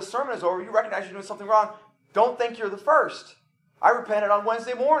before this sermon is over, you recognize you're doing something wrong, don't think you're the first. I repented on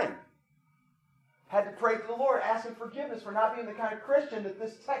Wednesday morning. Had to pray to the Lord, ask Him forgiveness for not being the kind of Christian that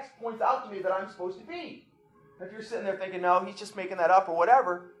this text points out to me that I'm supposed to be. If you're sitting there thinking, no, he's just making that up or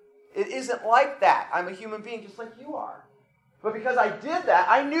whatever, it isn't like that. I'm a human being just like you are. But because I did that,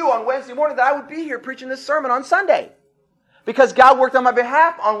 I knew on Wednesday morning that I would be here preaching this sermon on Sunday. Because God worked on my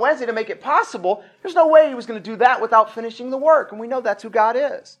behalf on Wednesday to make it possible, there's no way He was going to do that without finishing the work. And we know that's who God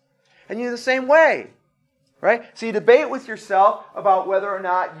is. And you're the same way. Right? So you debate with yourself about whether or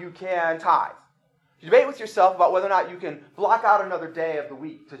not you can tithe. You debate with yourself about whether or not you can block out another day of the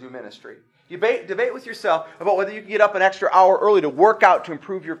week to do ministry. You debate with yourself about whether you can get up an extra hour early to work out to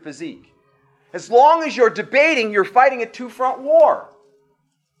improve your physique. As long as you're debating, you're fighting a two-front war.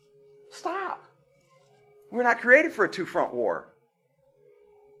 Stop. We're not created for a two-front war.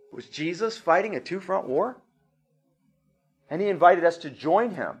 Was Jesus fighting a two-front war? And He invited us to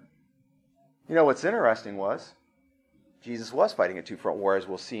join Him. You know what's interesting was, Jesus was fighting a two-front war, as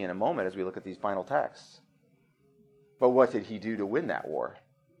we'll see in a moment as we look at these final texts. But what did He do to win that war?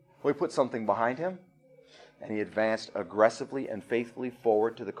 Well, He put something behind Him, and He advanced aggressively and faithfully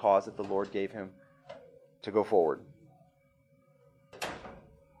forward to the cause that the Lord gave Him to go forward.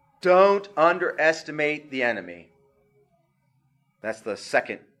 Don't underestimate the enemy. That's the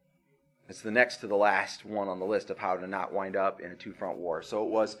second. It's the next to the last one on the list of how to not wind up in a two-front war. So it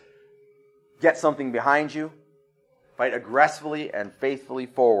was, get something behind you, fight aggressively and faithfully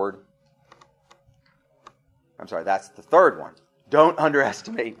forward. I'm sorry, that's the third one. Don't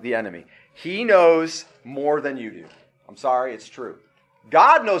underestimate the enemy. He knows more than you do. I'm sorry, it's true.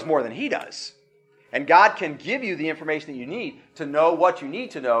 God knows more than He does. And God can give you the information that you need to know what you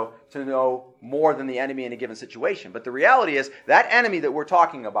need to know more than the enemy in a given situation. But the reality is, that enemy that we're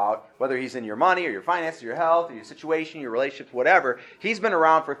talking about, whether he's in your money or your finances, or your health, or your situation, your relationships, whatever, he's been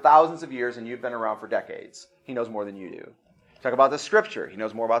around for thousands of years and you've been around for decades. He knows more than you do. Talk about the Scripture. He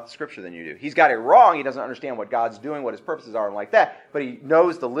knows more about the Scripture than you do. He's got it wrong. He doesn't understand what God's doing, what His purposes are, and like that. But he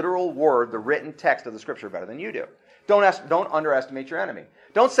knows the literal word, the written text of the Scripture better than you do. Don't underestimate your enemy.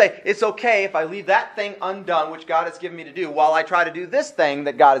 Don't say, it's okay if I leave that thing undone which God has given me to do while I try to do this thing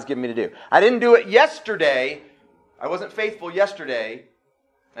that God has given me to do. I didn't do it yesterday. I wasn't faithful yesterday.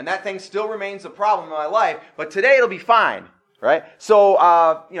 And that thing still remains a problem in my life. But today it'll be fine. Right? So,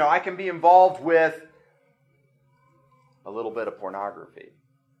 I can be involved with a little bit of pornography,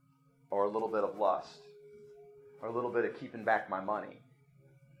 or a little bit of lust, or a little bit of keeping back my money,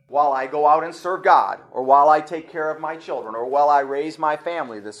 while I go out and serve God, or while I take care of my children, or while I raise my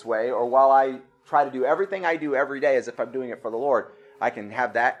family this way, or while I try to do everything I do every day as if I'm doing it for the Lord. I can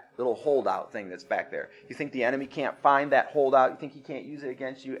have that little holdout thing that's back there. You think the enemy can't find that holdout? You think he can't use it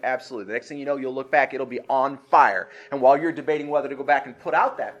against you? Absolutely. The next thing you know, you'll look back, it'll be on fire. And while you're debating whether to go back and put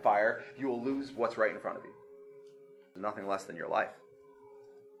out that fire, you will lose what's right in front of you. It's nothing less than your life.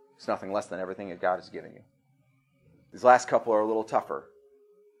 It's nothing less than everything that God has given you. These last couple are a little tougher.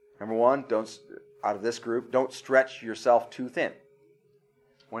 Number one, out of this group, don't stretch yourself too thin.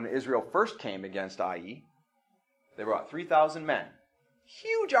 When Israel first came against IE, they brought 3,000 men.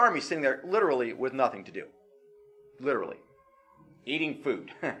 Huge army sitting there literally with nothing to do. Literally. Eating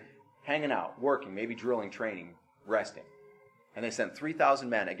food, hanging out, working, maybe drilling, training, resting. And they sent 3,000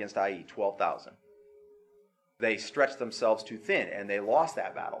 men against IE, 12,000. They stretched themselves too thin, and they lost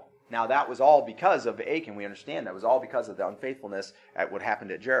that battle. Now, that was all because of Achan. We understand that was all because of the unfaithfulness at what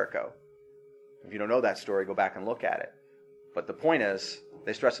happened at Jericho. If you don't know that story, go back and look at it. But the point is,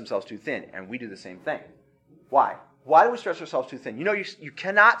 they stretched themselves too thin, and we do the same thing. Why? Why do we stretch ourselves too thin? You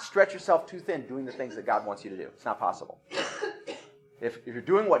cannot stretch yourself too thin doing the things that God wants you to do. It's not possible. If you're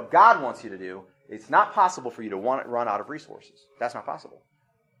doing what God wants you to do, it's not possible for you to run out of resources. That's not possible.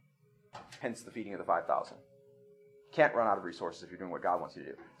 Hence the feeding of the 5,000. Can't run out of resources if you're doing what God wants you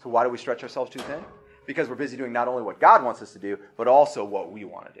to do. So why do we stretch ourselves too thin? Because we're busy doing not only what God wants us to do, but also what we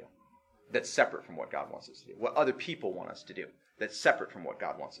want to do. That's separate from what God wants us to do. What other people want us to do. That's separate from what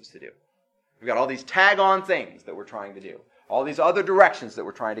God wants us to do. We've got all these tag-on things that we're trying to do. All these other directions that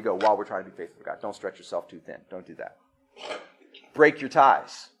we're trying to go while we're trying to be faithful to God. Don't stretch yourself too thin. Don't do that. Break your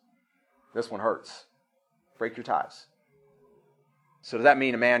ties. This one hurts. Break your ties. So does that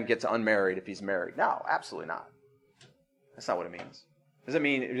mean a man gets unmarried if he's married? No, absolutely not. That's not what it means. Does it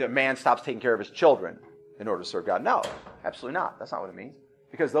mean a man stops taking care of his children in order to serve God? No, absolutely not. That's not what it means.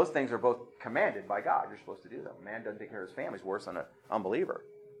 Because those things are both commanded by God. You're supposed to do them. A man doesn't take care of his family is worse than an unbeliever.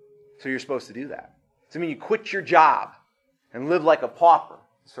 So you're supposed to do that. Does it mean you quit your job and live like a pauper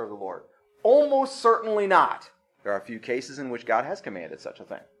to serve the Lord? Almost certainly not. There are a few cases in which God has commanded such a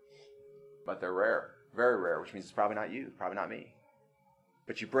thing. But they're rare. Very rare, which means it's probably not you, probably not me.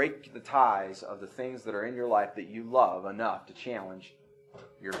 But you break the ties of the things that are in your life that you love enough to challenge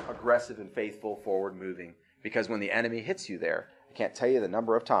your aggressive and faithful forward moving. Because when the enemy hits you there, I can't tell you the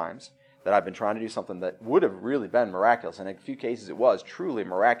number of times that I've been trying to do something that would have really been miraculous. In a few cases it was truly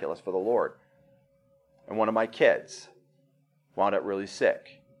miraculous for the Lord. And one of my kids wound up really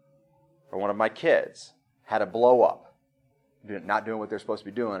sick. Or one of my kids had a blow up, not doing what they're supposed to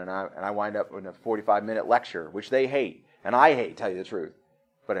be doing, and I wind up in a 45-minute lecture, which they hate, and I hate, to tell you the truth,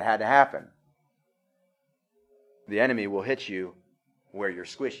 but it had to happen. The enemy will hit you where you're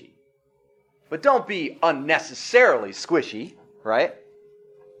squishy. But don't be unnecessarily squishy, right?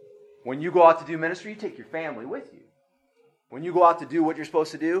 When you go out to do ministry, you take your family with you. When you go out to do what you're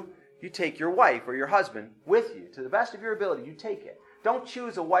supposed to do, you take your wife or your husband with you. To the best of your ability, you take it. Don't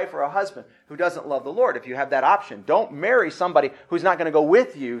choose a wife or a husband who doesn't love the Lord if you have that option. Don't marry somebody who's not going to go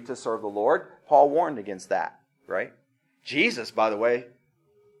with you to serve the Lord. Paul warned against that, right? Jesus, by the way,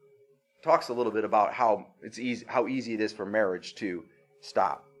 talks a little bit about how easy it is for marriage to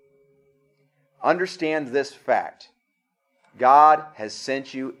stop. Understand this fact. God has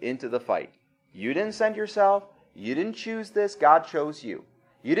sent you into the fight. You didn't send yourself. You didn't choose this. God chose you.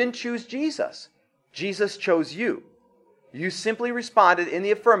 You didn't choose Jesus. Jesus chose you. You simply responded in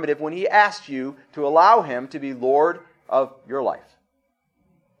the affirmative when he asked you to allow him to be Lord of your life.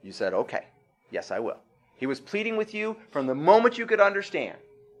 You said, okay, yes, I will. He was pleading with you from the moment you could understand.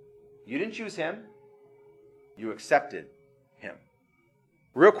 You didn't choose him. You accepted him.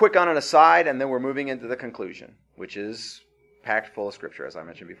 Real quick on an aside, and then we're moving into the conclusion, which is packed full of Scripture, as I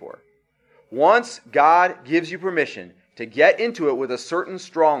mentioned before. Once God gives you permission to get into it with a certain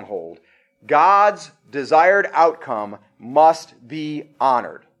stronghold, God's desired outcome must be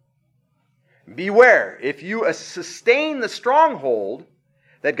honored. Beware, if you sustain the stronghold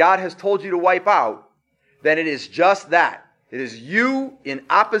that God has told you to wipe out, then it is just that. It is you in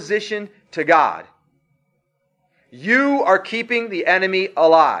opposition to God. You are keeping the enemy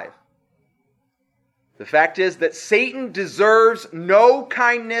alive. The fact is that Satan deserves no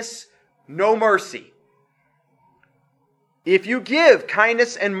kindness, no mercy. If you give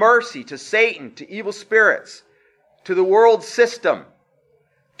kindness and mercy to Satan, to evil spirits, to the world system,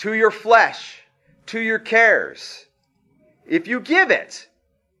 to your flesh, to your cares, if you give it,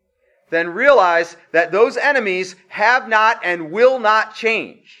 then realize that those enemies have not and will not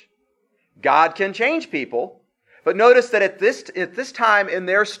change. God can change people, but notice that at this time in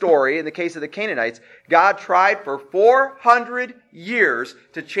their story, in the case of the Canaanites, God tried for 400 years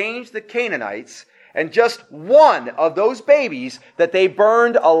to change the Canaanites. And just one of those babies that they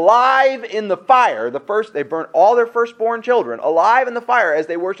burned alive in the fire, they burned all their firstborn children alive in the fire as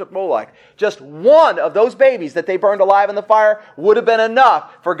they worshiped Moloch. Just one of those babies that they burned alive in the fire would have been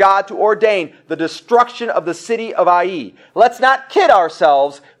enough for God to ordain the destruction of the city of Ai. Let's not kid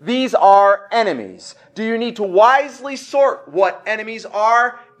ourselves. These are enemies. Do you need to wisely sort what enemies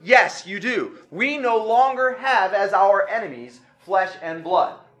are? Yes, you do. We no longer have as our enemies flesh and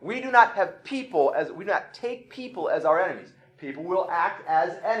blood. We do not take people as our enemies. People will act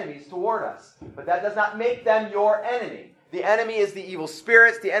as enemies toward us, but that does not make them your enemy. The enemy is the evil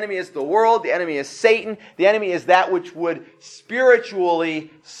spirits, the enemy is the world, the enemy is Satan, the enemy is that which would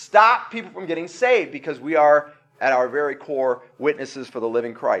spiritually stop people from getting saved, because we are at our very core witnesses for the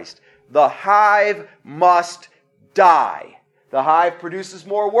living Christ. The hive must die. The hive produces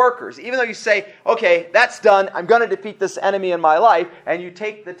more workers. Even though you say, okay, that's done, I'm going to defeat this enemy in my life, and you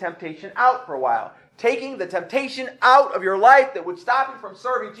take the temptation out for a while. Taking the temptation out of your life that would stop you from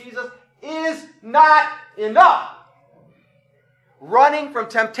serving Jesus is not enough. Running from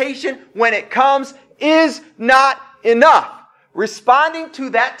temptation when it comes is not enough. Responding to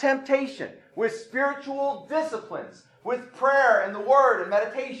that temptation with spiritual disciplines, with prayer and the Word and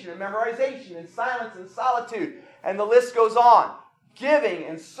meditation and memorization and silence and solitude, and the list goes on. Giving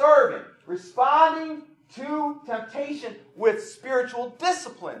and serving. Responding to temptation with spiritual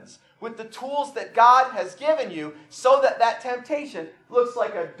disciplines. With the tools that God has given you, so that that temptation looks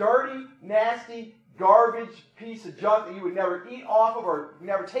like a dirty, nasty, garbage piece of junk that you would never eat off of or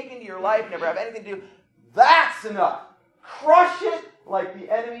never take into your life, never have anything to do. That's enough. Crush it like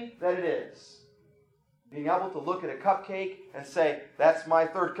the enemy that it is. Being able to look at a cupcake and say, that's my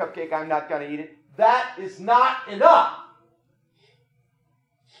third cupcake, I'm not going to eat it. That is not enough.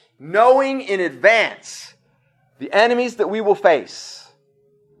 Knowing in advance the enemies that we will face,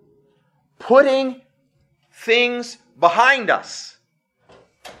 putting things behind us,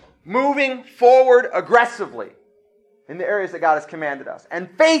 moving forward aggressively in the areas that God has commanded us, and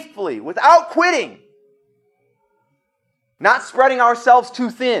faithfully, without quitting, not spreading ourselves too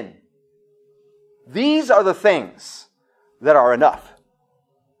thin. These are the things that are enough.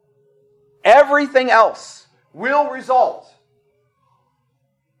 Everything else will result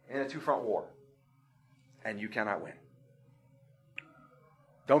in a two-front war, and you cannot win.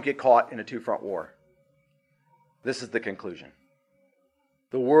 Don't get caught in a two-front war. This is the conclusion.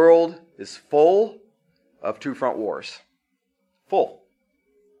 The world is full of two-front wars. Full.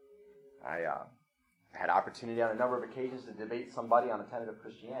 I had opportunity on a number of occasions to debate somebody on a tenet of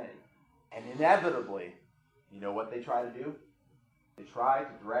Christianity. And inevitably, you know what they try to do? They try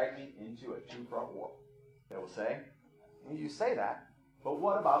to drag me into a two-front war. They will say, well, you say that, but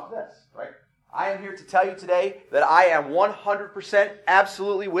what about this, right? I am here to tell you today that I am 100%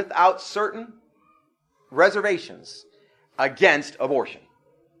 absolutely without certain reservations against abortion.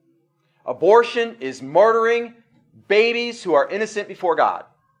 Abortion is murdering babies who are innocent before God.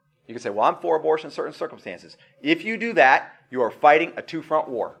 You can say, well, I'm for abortion in certain circumstances. If you do that, you are fighting a two-front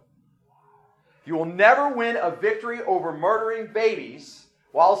war. You will never win a victory over murdering babies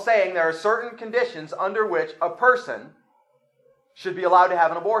while saying there are certain conditions under which a person should be allowed to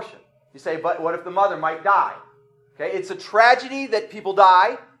have an abortion. You say, but what if the mother might die? Okay, it's a tragedy that people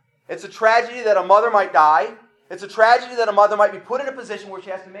die. It's a tragedy that a mother might die. It's a tragedy that a mother might be put in a position where she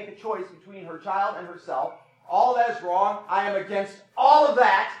has to make a choice between her child and herself. All that is wrong. I am against all of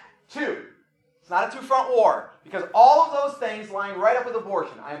that, too. It's not a two-front war, because all of those things line right up with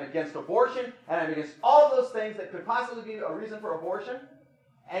abortion. I am against abortion, and I'm against all of those things that could possibly be a reason for abortion.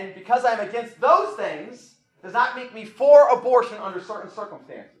 And because I'm against those things, does not make me for abortion under certain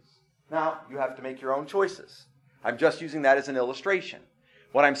circumstances. Now, you have to make your own choices. I'm just using that as an illustration.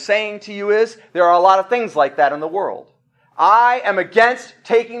 What I'm saying to you is, there are a lot of things like that in the world. I am against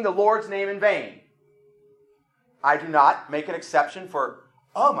taking the Lord's name in vain. I do not make an exception for,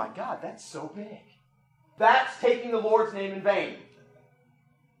 oh my God, that's so big. That's taking the Lord's name in vain.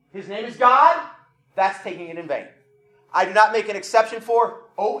 His name is God, that's taking it in vain. I do not make an exception for,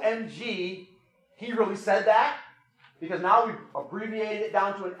 OMG, he really said that? Because now we've abbreviated it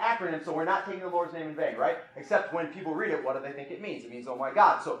down to an acronym, so we're not taking the Lord's name in vain, right? Except when people read it, what do they think it means? It means, oh my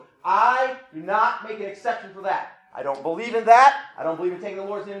God. So I do not make an exception for that. I don't believe in that. I don't believe in taking the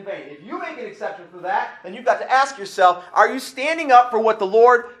Lord's name in vain. If you make an exception for that, then you've got to ask yourself, are you standing up for what the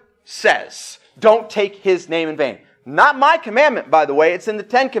Lord says? Don't take His name in vain. Not my commandment, by the way. It's in the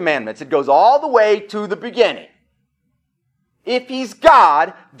 10 Commandments. It goes all the way to the beginning. If He's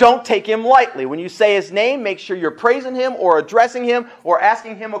God, don't take Him lightly. When you say His name, make sure you're praising Him or addressing Him or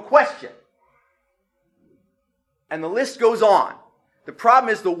asking Him a question. And the list goes on. The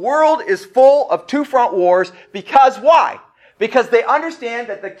problem is the world is full of two-front wars because why? Because they understand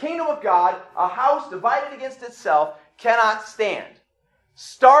that the kingdom of God, a house divided against itself, cannot stand.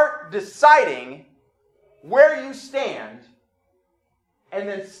 Start deciding where you stand and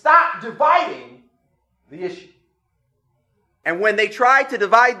then stop dividing the issue. And when they try to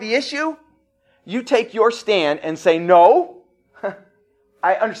divide the issue, you take your stand and say, no,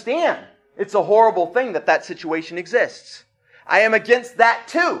 I understand. It's a horrible thing that situation exists. I am against that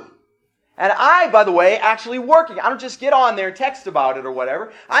too. And I, by the way, actually working. I don't just get on there and text about it or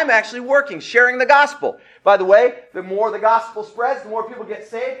whatever. I'm actually working, sharing the gospel. By the way, the more the gospel spreads, the more people get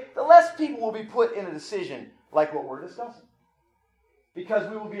saved, the less people will be put in a decision like what we're discussing. Because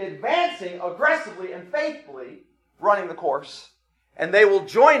we will be advancing aggressively and faithfully, running the course, and they will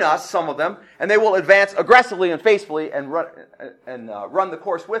join us, some of them, and they will advance aggressively and faithfully and run the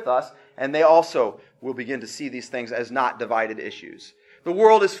course with us, and they also will begin to see these things as not divided issues. The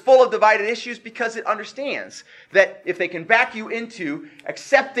world is full of divided issues because it understands that if they can back you into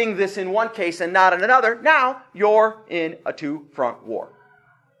accepting this in one case and not in another, now you're in a two-front war.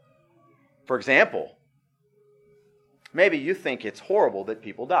 For example, maybe you think it's horrible that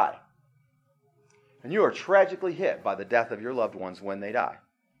people die. And you are tragically hit by the death of your loved ones when they die.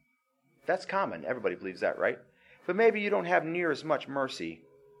 That's common. Everybody believes that, right? But maybe you don't have near as much mercy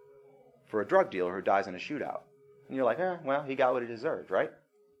for a drug dealer who dies in a shootout. And you're like, well, he got what he deserved, right?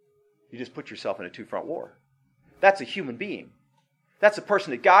 You just put yourself in a two-front war. That's a human being. That's a person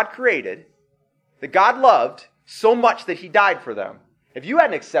that God created, that God loved so much that He died for them. If you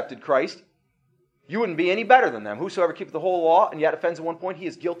hadn't accepted Christ, you wouldn't be any better than them. Whosoever keepeth the whole law and yet offends at one point, he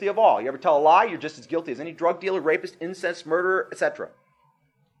is guilty of all. You ever tell a lie, you're just as guilty as any drug dealer, rapist, incest, murderer, etc.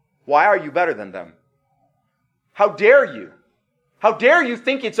 Why are you better than them? How dare you How dare you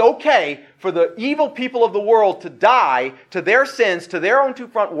think it's okay for the evil people of the world to die to their sins, to their own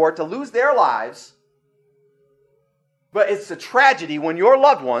two-front war, to lose their lives? But it's a tragedy when your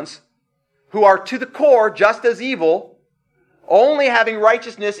loved ones, who are to the core just as evil, only having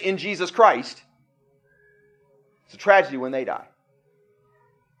righteousness in Jesus Christ, it's a tragedy when they die.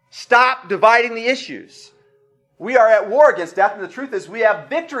 Stop dividing the issues. We are at war against death, and the truth is we have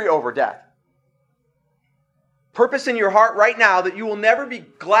victory over death. Purpose in your heart right now that you will never be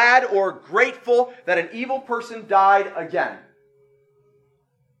glad or grateful that an evil person died again.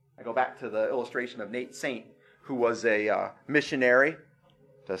 I go back to the illustration of Nate Saint, who was a missionary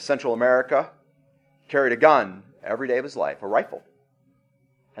to Central America, carried a gun every day of his life, a rifle.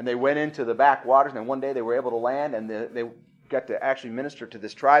 And they went into the backwaters, and one day they were able to land, and they got to actually minister to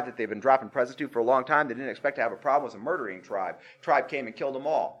this tribe that they've been dropping presents to for a long time. They didn't expect to have a problem. It was a murdering tribe. Tribe came and killed them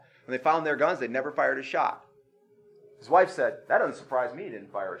all. When they found their guns, they'd never fired a shot. His wife said, that doesn't surprise me he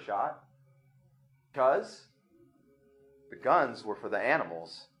didn't fire a shot. Because the guns were for the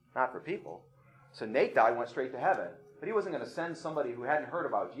animals, not for people. So Nate died, went straight to heaven. But he wasn't going to send somebody who hadn't heard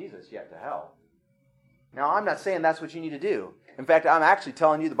about Jesus yet to hell. Now, I'm not saying that's what you need to do. In fact, I'm actually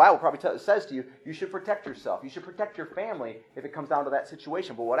telling you, the Bible probably says to you, you should protect yourself. You should protect your family if it comes down to that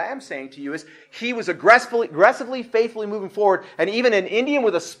situation. But what I am saying to you is, he was aggressively, faithfully moving forward, and even an Indian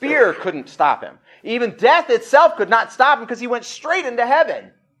with a spear couldn't stop him. Even death itself could not stop him because he went straight into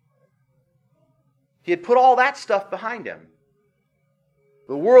heaven. He had put all that stuff behind him.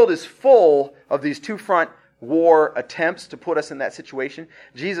 The world is full of these two-front war attempts to put us in that situation.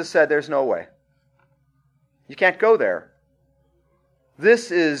 Jesus said, there's no way. You can't go there.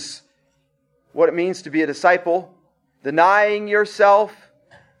 This is what it means to be a disciple, denying yourself,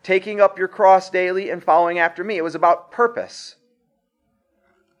 taking up your cross daily, and following after me. It was about purpose.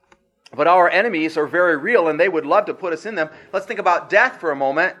 But our enemies are very real, and they would love to put us in them. Let's think about death for a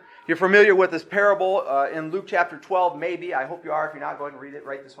moment. You're familiar with this parable in Luke chapter 12, maybe. I hope you are. If you're not, go ahead and read it.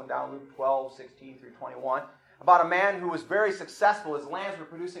 Write this one down, Luke 12, 16 through 21. About a man who was very successful. His lands were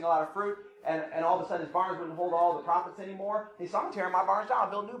producing a lot of fruit, and all of a sudden his barns wouldn't hold all the profits anymore. He said, I'm tearing my barns down,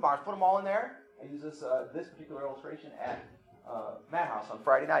 build new barns, put them all in there. I use this particular illustration at Madhouse on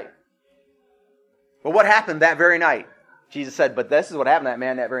Friday night. But what happened that very night? Jesus said, but this is what happened to that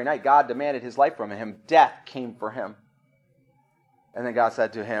man that very night. God demanded his life from him. Death came for him. And then God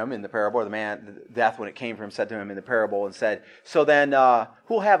said to him in the parable, or the man, death when it came for him, said to him in the parable and said, so then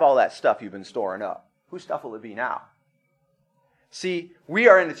who'll have all that stuff you've been storing up? Whose stuff will it be now? See, we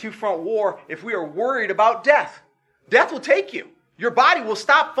are in a two-front war if we are worried about death. Death will take you. Your body will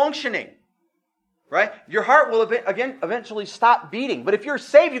stop functioning. Right? Your heart will eventually stop beating. But if you're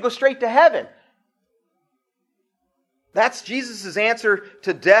saved, you go straight to heaven. That's Jesus' answer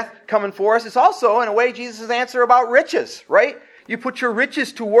to death coming for us. It's also, in a way, Jesus' answer about riches, right? You put your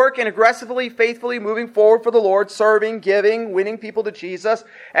riches to work and aggressively, faithfully moving forward for the Lord, serving, giving, winning people to Jesus,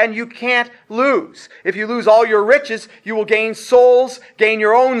 and you can't lose. If you lose all your riches, you will gain souls, gain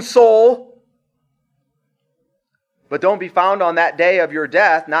your own soul. But don't be found on that day of your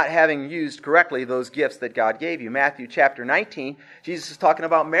death not having used correctly those gifts that God gave you. Matthew chapter 19, Jesus is talking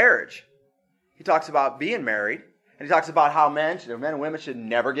about marriage. He talks about being married. And he talks about how men and women should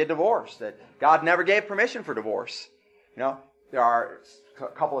never get divorced, that God never gave permission for divorce. You know, there are a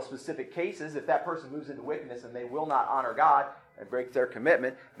couple of specific cases. If that person moves into wickedness and they will not honor God and break their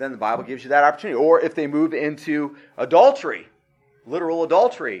commitment, then the Bible gives you that opportunity. Or if they move into adultery, literal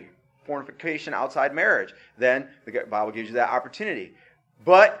adultery, fornication outside marriage, then the Bible gives you that opportunity.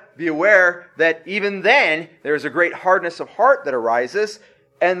 But be aware that even then, there is a great hardness of heart that arises.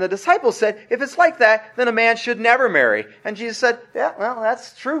 And the disciples said, if it's like that, then a man should never marry. And Jesus said, yeah, well,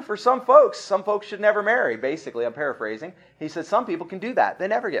 that's true for some folks. Some folks should never marry, basically. I'm paraphrasing. He said some people can do that. They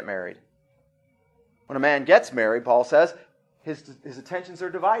never get married. When a man gets married, Paul says, his attentions are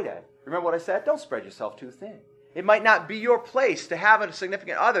divided. Remember what I said? Don't spread yourself too thin. It might not be your place to have a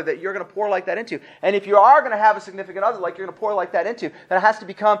significant other that you're going to pour like that into. And if you are going to have a significant other like you're going to pour like that into, then it has to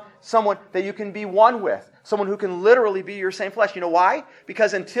become someone that you can be one with. Someone who can literally be your same flesh. You know why?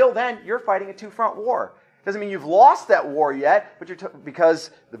 Because until then, you're fighting a two-front war. Doesn't mean you've lost that war yet, but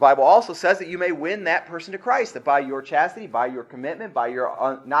because the Bible also says that you may win that person to Christ, that by your chastity, by your commitment, by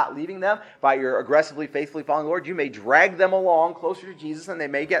your not leaving them, by your aggressively, faithfully following the Lord, you may drag them along closer to Jesus and they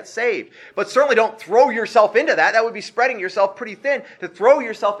may get saved. But certainly don't throw yourself into that. That would be spreading yourself pretty thin, to throw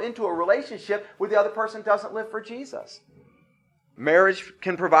yourself into a relationship where the other person doesn't live for Jesus. Marriage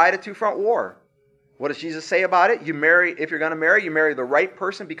can provide a two-front war. What does Jesus say about it? You marry, if you're going to marry, you marry the right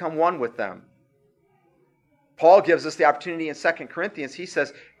person, become one with them. Paul gives us the opportunity in 2 Corinthians. He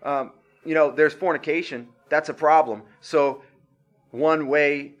says, there's fornication. That's a problem. So one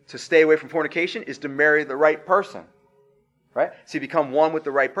way to stay away from fornication is to marry the right person. Right? So you become one with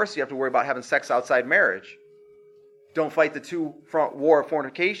the right person. You have to worry about having sex outside marriage. Don't fight the two-front war of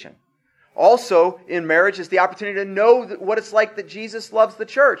fornication. Also, in marriage is the opportunity to know what it's like that Jesus loves the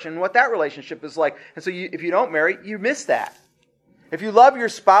church and what that relationship is like. And so if you don't marry, you miss that. If you love your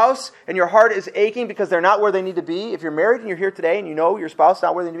spouse and your heart is aching because they're not where they need to be, if you're married and you're here today and you know your spouse is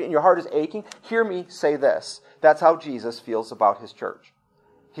not where they need to be and your heart is aching, hear me say this. That's how Jesus feels about his church.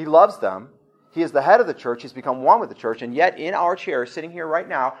 He loves them. He is the head of the church. He's become one with the church. And yet in our chairs, sitting here right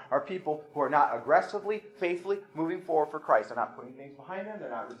now, are people who are not aggressively, faithfully moving forward for Christ. They're not putting things behind them. They're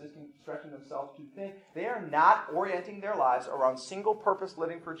not resisting, stretching themselves too thin. They are not orienting their lives around single purpose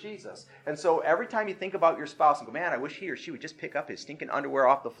living for Jesus. And so every time you think about your spouse and go, man, I wish he or she would just pick up his stinking underwear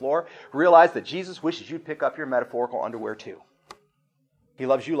off the floor, realize that Jesus wishes you'd pick up your metaphorical underwear too. He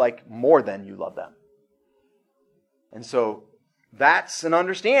loves you like more than you love them. And so that's an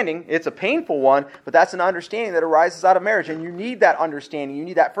understanding. It's a painful one, but that's an understanding that arises out of marriage. And you need that understanding. You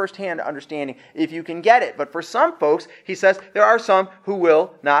need that firsthand understanding if you can get it. But for some folks, he says, there are some who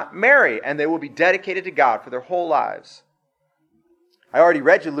will not marry, and they will be dedicated to God for their whole lives. I already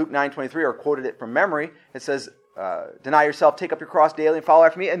read you Luke 9:23, or quoted it from memory. It says, deny yourself, take up your cross daily, and follow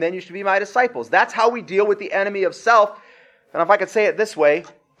after me, and then you should be my disciples. That's how we deal with the enemy of self. And if I could say it this way,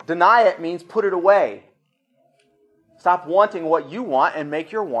 deny it means put it away. Stop wanting what you want and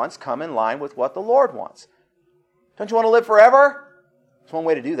make your wants come in line with what the Lord wants. Don't you want to live forever? There's one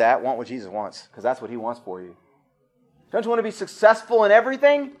way to do that. Want what Jesus wants, because that's what he wants for you. Don't you want to be successful in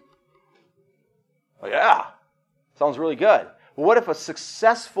everything? Oh, yeah. Sounds really good. But what if a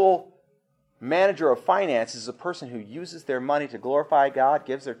successful manager of finance is a person who uses their money to glorify God,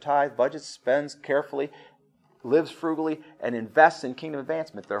 gives their tithe, budgets, spends carefully, lives frugally, and invests in kingdom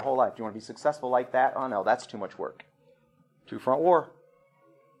advancement their whole life? Do you want to be successful like that? Oh, no, that's too much work. Two-front war.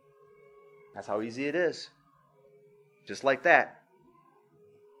 That's how easy it is. Just like that.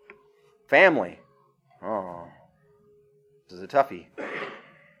 Family. Oh, this is a toughie.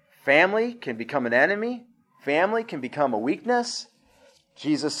 Family can become an enemy. Family can become a weakness.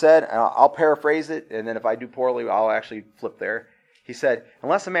 Jesus said, and I'll paraphrase it, and then if I do poorly, I'll actually flip there. He said,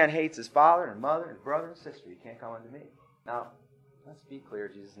 unless a man hates his father and mother and brother and sister, he can't come unto me. Now, let's be clear,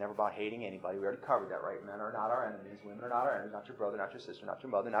 Jesus is never about hating anybody. We already covered that, right? Men are not our enemies. Women are not our enemies. Not your brother, not your sister, not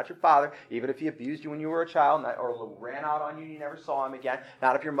your mother, not your father. Even if he abused you when you were a child or ran out on you and you never saw him again.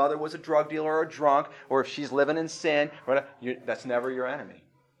 Not if your mother was a drug dealer or a drunk or if she's living in sin. That's never your enemy.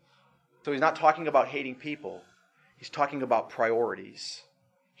 So he's not talking about hating people. He's talking about priorities.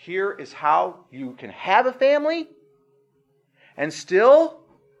 Here is how you can have a family and still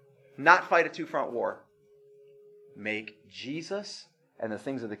not fight a two-front war. Make Jesus and the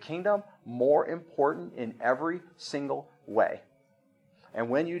things of the kingdom more important in every single way. And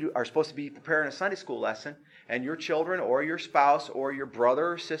when you are supposed to be preparing a Sunday school lesson, and your children or your spouse or your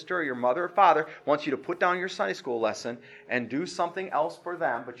brother or sister or your mother or father wants you to put down your Sunday school lesson and do something else for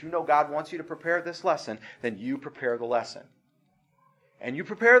them, but you know God wants you to prepare this lesson, then you prepare the lesson. And you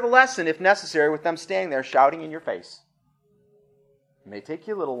prepare the lesson, if necessary, with them standing there shouting in your face. It may take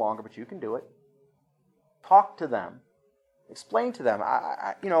you a little longer, but you can do it. Talk to them. Explain to them.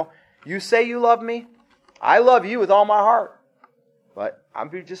 You say you love me. I love you with all my heart. But I'm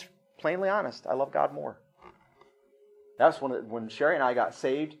just plainly honest. I love God more. That's when Sherry and I got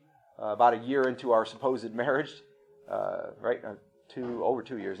saved about a year into our supposed marriage, over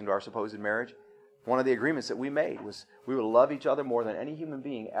 2 years into our supposed marriage. One of the agreements that we made was we would love each other more than any human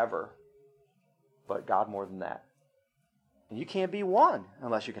being ever, but God more than that. And you can't be one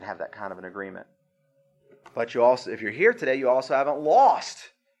unless you can have that kind of an agreement. But you also, if you're here today, you also haven't lost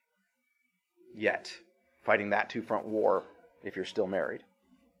yet fighting that two-front war if you're still married.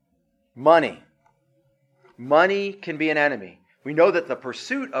 Money. Money can be an enemy. We know that the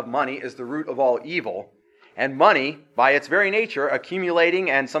pursuit of money is the root of all evil. And money, by its very nature,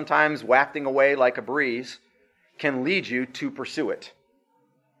 accumulating and sometimes wafting away like a breeze, can lead you to pursue it.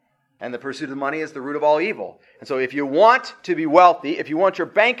 And the pursuit of money is the root of all evil. And so if you want to be wealthy, if you want your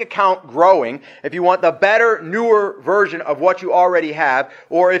bank account growing, if you want the better, newer version of what you already have,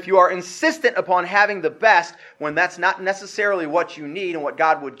 or if you are insistent upon having the best when that's not necessarily what you need and what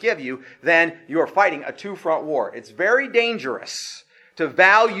God would give you, then you are fighting a two-front war. It's very dangerous to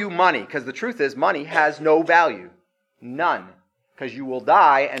value money, because the truth is money has no value. None. Because you will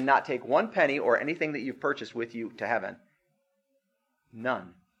die and not take one penny or anything that you've purchased with you to heaven.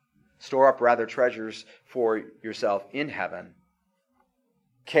 None. Store up rather treasures for yourself in heaven.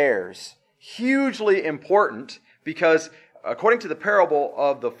 Cares. Hugely important, because according to the parable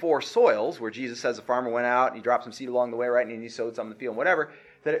of the 4 soils, where Jesus says the farmer went out and he dropped some seed along the way, right, and he sowed some in the field and whatever,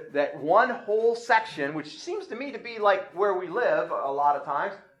 that one whole section, which seems to me to be like where we live a lot of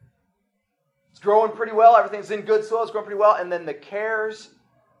times, it's growing pretty well, everything's in good soil, it's growing pretty well, and then the cares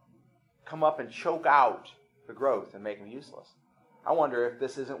come up and choke out the growth and make them useless. I wonder if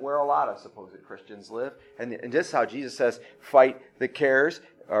this isn't where a lot of supposed Christians live. And this is how Jesus says, fight the cares,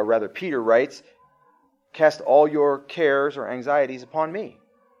 or rather Peter writes, cast all your cares or anxieties upon me.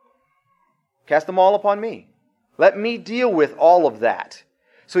 Cast them all upon me. Let me deal with all of that.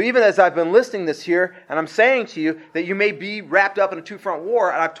 So even as I've been listing this here, and I'm saying to you that you may be wrapped up in a two-front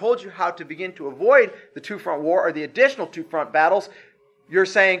war, and I've told you how to begin to avoid the two-front war or the additional two-front battles, you're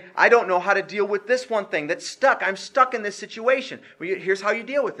saying, I don't know how to deal with this one thing that's stuck. I'm stuck in this situation. Well, here's how you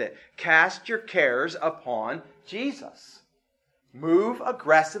deal with it. Cast your cares upon Jesus. Move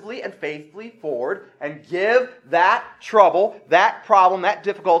aggressively and faithfully forward and give that trouble, that problem, that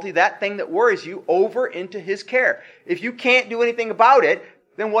difficulty, that thing that worries you over into His care. If you can't do anything about it,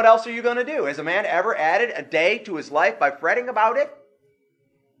 then what else are you going to do? Has a man ever added a day to his life by fretting about it?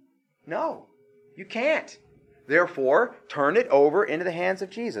 No, you can't. Therefore, turn it over into the hands of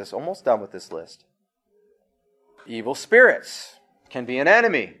Jesus. Almost done with this list. Evil spirits can be an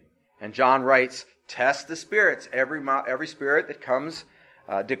enemy. And John writes, test the spirits. Every spirit that comes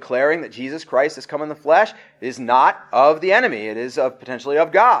declaring that Jesus Christ has come in the flesh is not of the enemy. It is potentially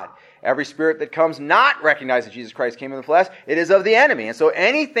of God. Every spirit that comes not recognizing Jesus Christ came in the flesh, it is of the enemy. And so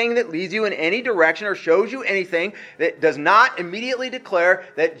anything that leads you in any direction or shows you anything that does not immediately declare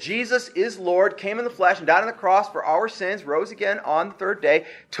that Jesus is Lord, came in the flesh and died on the cross for our sins, rose again on the 3rd day,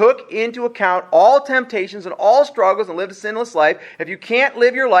 took into account all temptations and all struggles and lived a sinless life, if you can't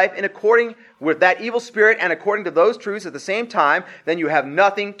live your life in according with that evil spirit and according to those truths at the same time, then you have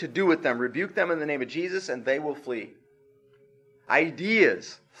nothing to do with them. Rebuke them in the name of Jesus and they will flee.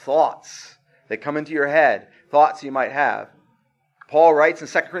 Ideas, thoughts that come into your head, thoughts you might have. Paul writes in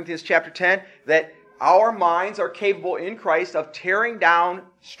 2 Corinthians chapter 10 that our minds are capable in Christ of tearing down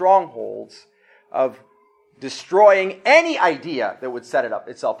strongholds, of destroying any idea that would set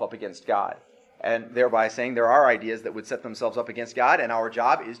itself up against God. And thereby saying there are ideas that would set themselves up against God, and our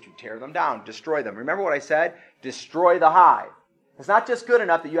job is to tear them down, destroy them. Remember what I said? Destroy the hive. It's not just good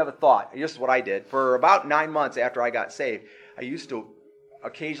enough that you have a thought. Here's what I did. For about 9 months after I got saved, I used to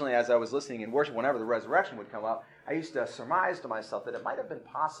occasionally, as I was listening in worship, whenever the resurrection would come up, I used to surmise to myself that it might have been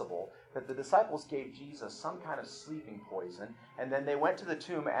possible that the disciples gave Jesus some kind of sleeping poison, and then they went to the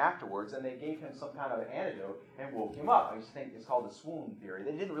tomb afterwards, and they gave him some kind of antidote and woke him up. I used to think it's called the swoon theory.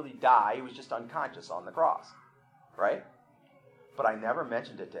 They didn't really die. He was just unconscious on the cross, right? But I never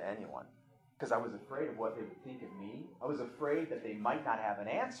mentioned it to anyone because I was afraid of what they would think of me. I was afraid that they might not have an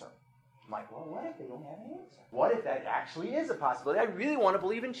answer. I'm like, well, what if they don't have an answer? What if that actually is a possibility? I really want to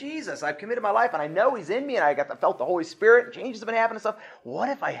believe in Jesus. I've committed my life, and I know He's in me, and I felt the Holy Spirit, and changes have been happening and stuff. What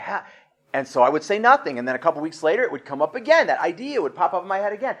if I have? And so I would say nothing, and then a couple weeks later, it would come up again. That idea would pop up in my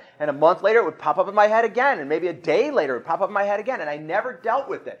head again. And a month later, it would pop up in my head again, and maybe a day later, it would pop up in my head again, and I never dealt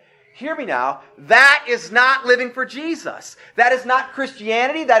with it. Hear me now, that is not living for Jesus. That is not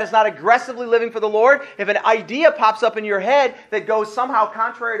Christianity. That is not aggressively living for the Lord. If an idea pops up in your head that goes somehow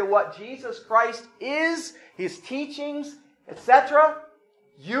contrary to what Jesus Christ is, His teachings, etc.,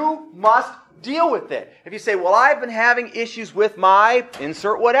 you must deal with it. If you say, well, I've been having issues with my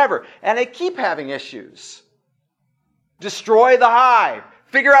insert whatever, and I keep having issues. Destroy the hive.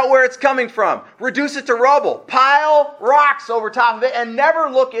 Figure out where it's coming from. Reduce it to rubble. Pile rocks over top of it and never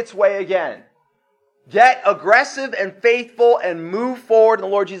look its way again. Get aggressive and faithful and move forward in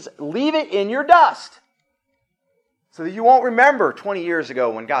the Lord Jesus. Leave it in your dust so that you won't remember 20 years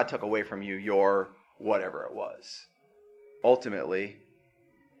ago when God took away from you your whatever it was. Ultimately,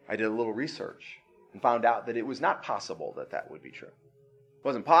 I did a little research and found out that it was not possible that that would be true. It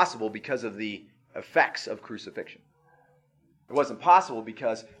wasn't possible because of the effects of crucifixion. It wasn't possible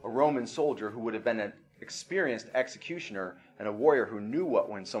because a Roman soldier who would have been an experienced executioner and a warrior who knew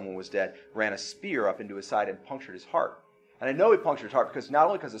when someone was dead ran a spear up into his side and punctured his heart. And I know he punctured his heart because not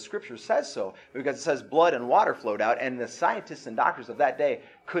only because the Scripture says so, but because it says blood and water flowed out, and the scientists and doctors of that day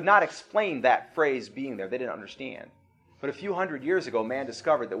could not explain that phrase being there. They didn't understand. But a few hundred years ago, man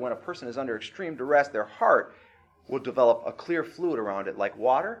discovered that when a person is under extreme duress, their heart will develop a clear fluid around it like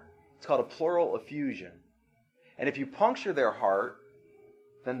water. It's called a pleural effusion. And if you puncture their heart,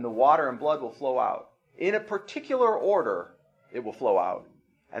 then the water and blood will flow out. In a particular order, it will flow out.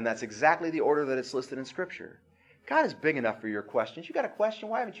 And that's exactly the order that it's listed in Scripture. God is big enough for your questions. You got a question?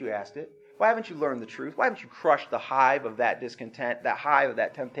 Why haven't you asked it? Why haven't you learned the truth? Why haven't you crushed the hive of that discontent, that hive of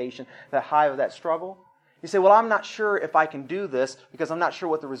that temptation, that hive of that struggle? You say, well, I'm not sure if I can do this because I'm not sure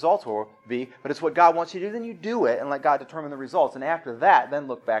what the results will be, but it's what God wants you to do, then you do it and let God determine the results. And after that, then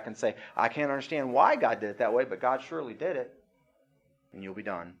look back and say, I can't understand why God did it that way, but God surely did it. And you'll be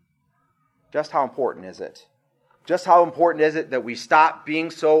done. Just how important is it? Just how important is it that we stop being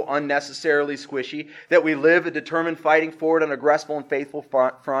so unnecessarily squishy, that we live a determined fighting forward on a aggressive and faithful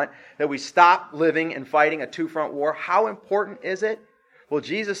front, that we stop living and fighting a two-front war? How important is it? Well,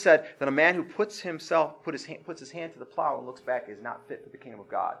 Jesus said that a man who puts his hand to the plow and looks back is not fit for the kingdom of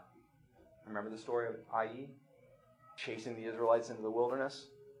God. Remember the story of Ai chasing the Israelites into the wilderness?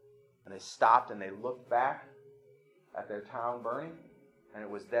 And they stopped and they looked back at their town burning, and it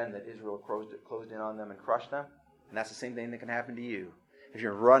was then that Israel closed in on them and crushed them. And that's the same thing that can happen to you. If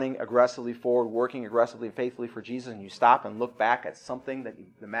you're running aggressively forward, working aggressively and faithfully for Jesus, and you stop and look back at something that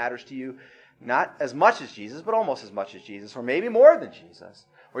matters to you, not as much as Jesus, but almost as much as Jesus, or maybe more than Jesus.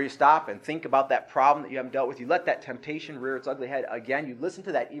 Or you stop and think about that problem that you haven't dealt with. You let that temptation rear its ugly head again. You listen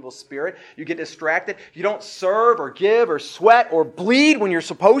to that evil spirit. You get distracted. You don't serve or give or sweat or bleed when you're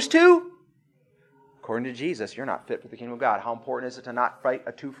supposed to. According to Jesus, you're not fit for the kingdom of God. How important is it to not fight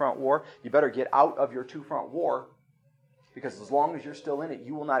a two-front war? You better get out of your two-front war, because as long as you're still in it,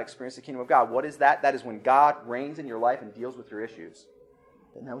 you will not experience the kingdom of God. What is that? That is when God reigns in your life and deals with your issues.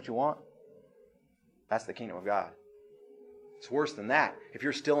 Isn't that what you want? That's the kingdom of God. It's worse than that. If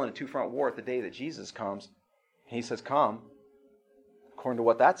you're still in a two-front war at the day that Jesus comes, and He says, come, according to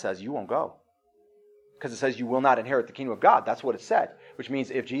what that says, you won't go. Because it says you will not inherit the kingdom of God. That's what it said. Which means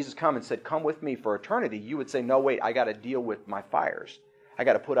if Jesus come and said, come with me for eternity, you would say, no, wait, I got to deal with my fires. I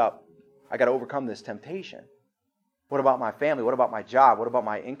got to overcome this temptation. What about my family? What about my job? What about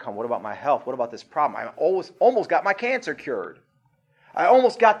my income? What about my health? What about this problem? I almost got my cancer cured. I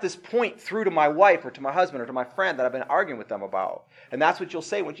almost got this point through to my wife or to my husband or to my friend that I've been arguing with them about. And that's what you'll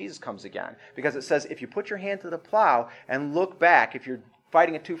say when Jesus comes again. Because it says if you put your hand to the plow and look back, if you're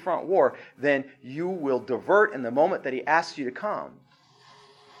fighting a two-front war, then you will divert in the moment that He asks you to come.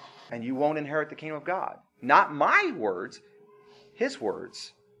 And you won't inherit the kingdom of God. Not my words, His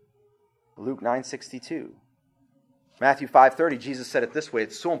words. Luke 9:62. Matthew 5:30, Jesus said it this way.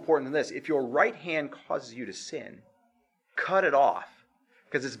 It's so important in this. If your right hand causes you to sin, cut it off.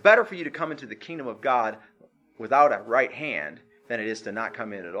 Because it's better for you to come into the kingdom of God without a right hand than it is to not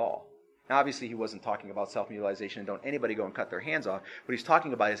come in at all. Now, obviously, He wasn't talking about self-mutilation and don't anybody go and cut their hands off. What He's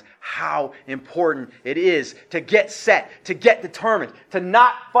talking about is how important it is to get set, to get determined, to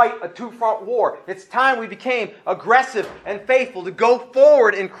not fight a two-front war. It's time we became aggressive and faithful to go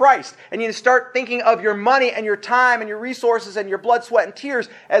forward in Christ. And you start thinking of your money and your time and your resources and your blood, sweat, and tears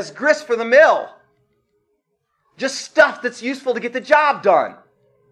as grist for the mill. Just stuff that's useful to get the job done.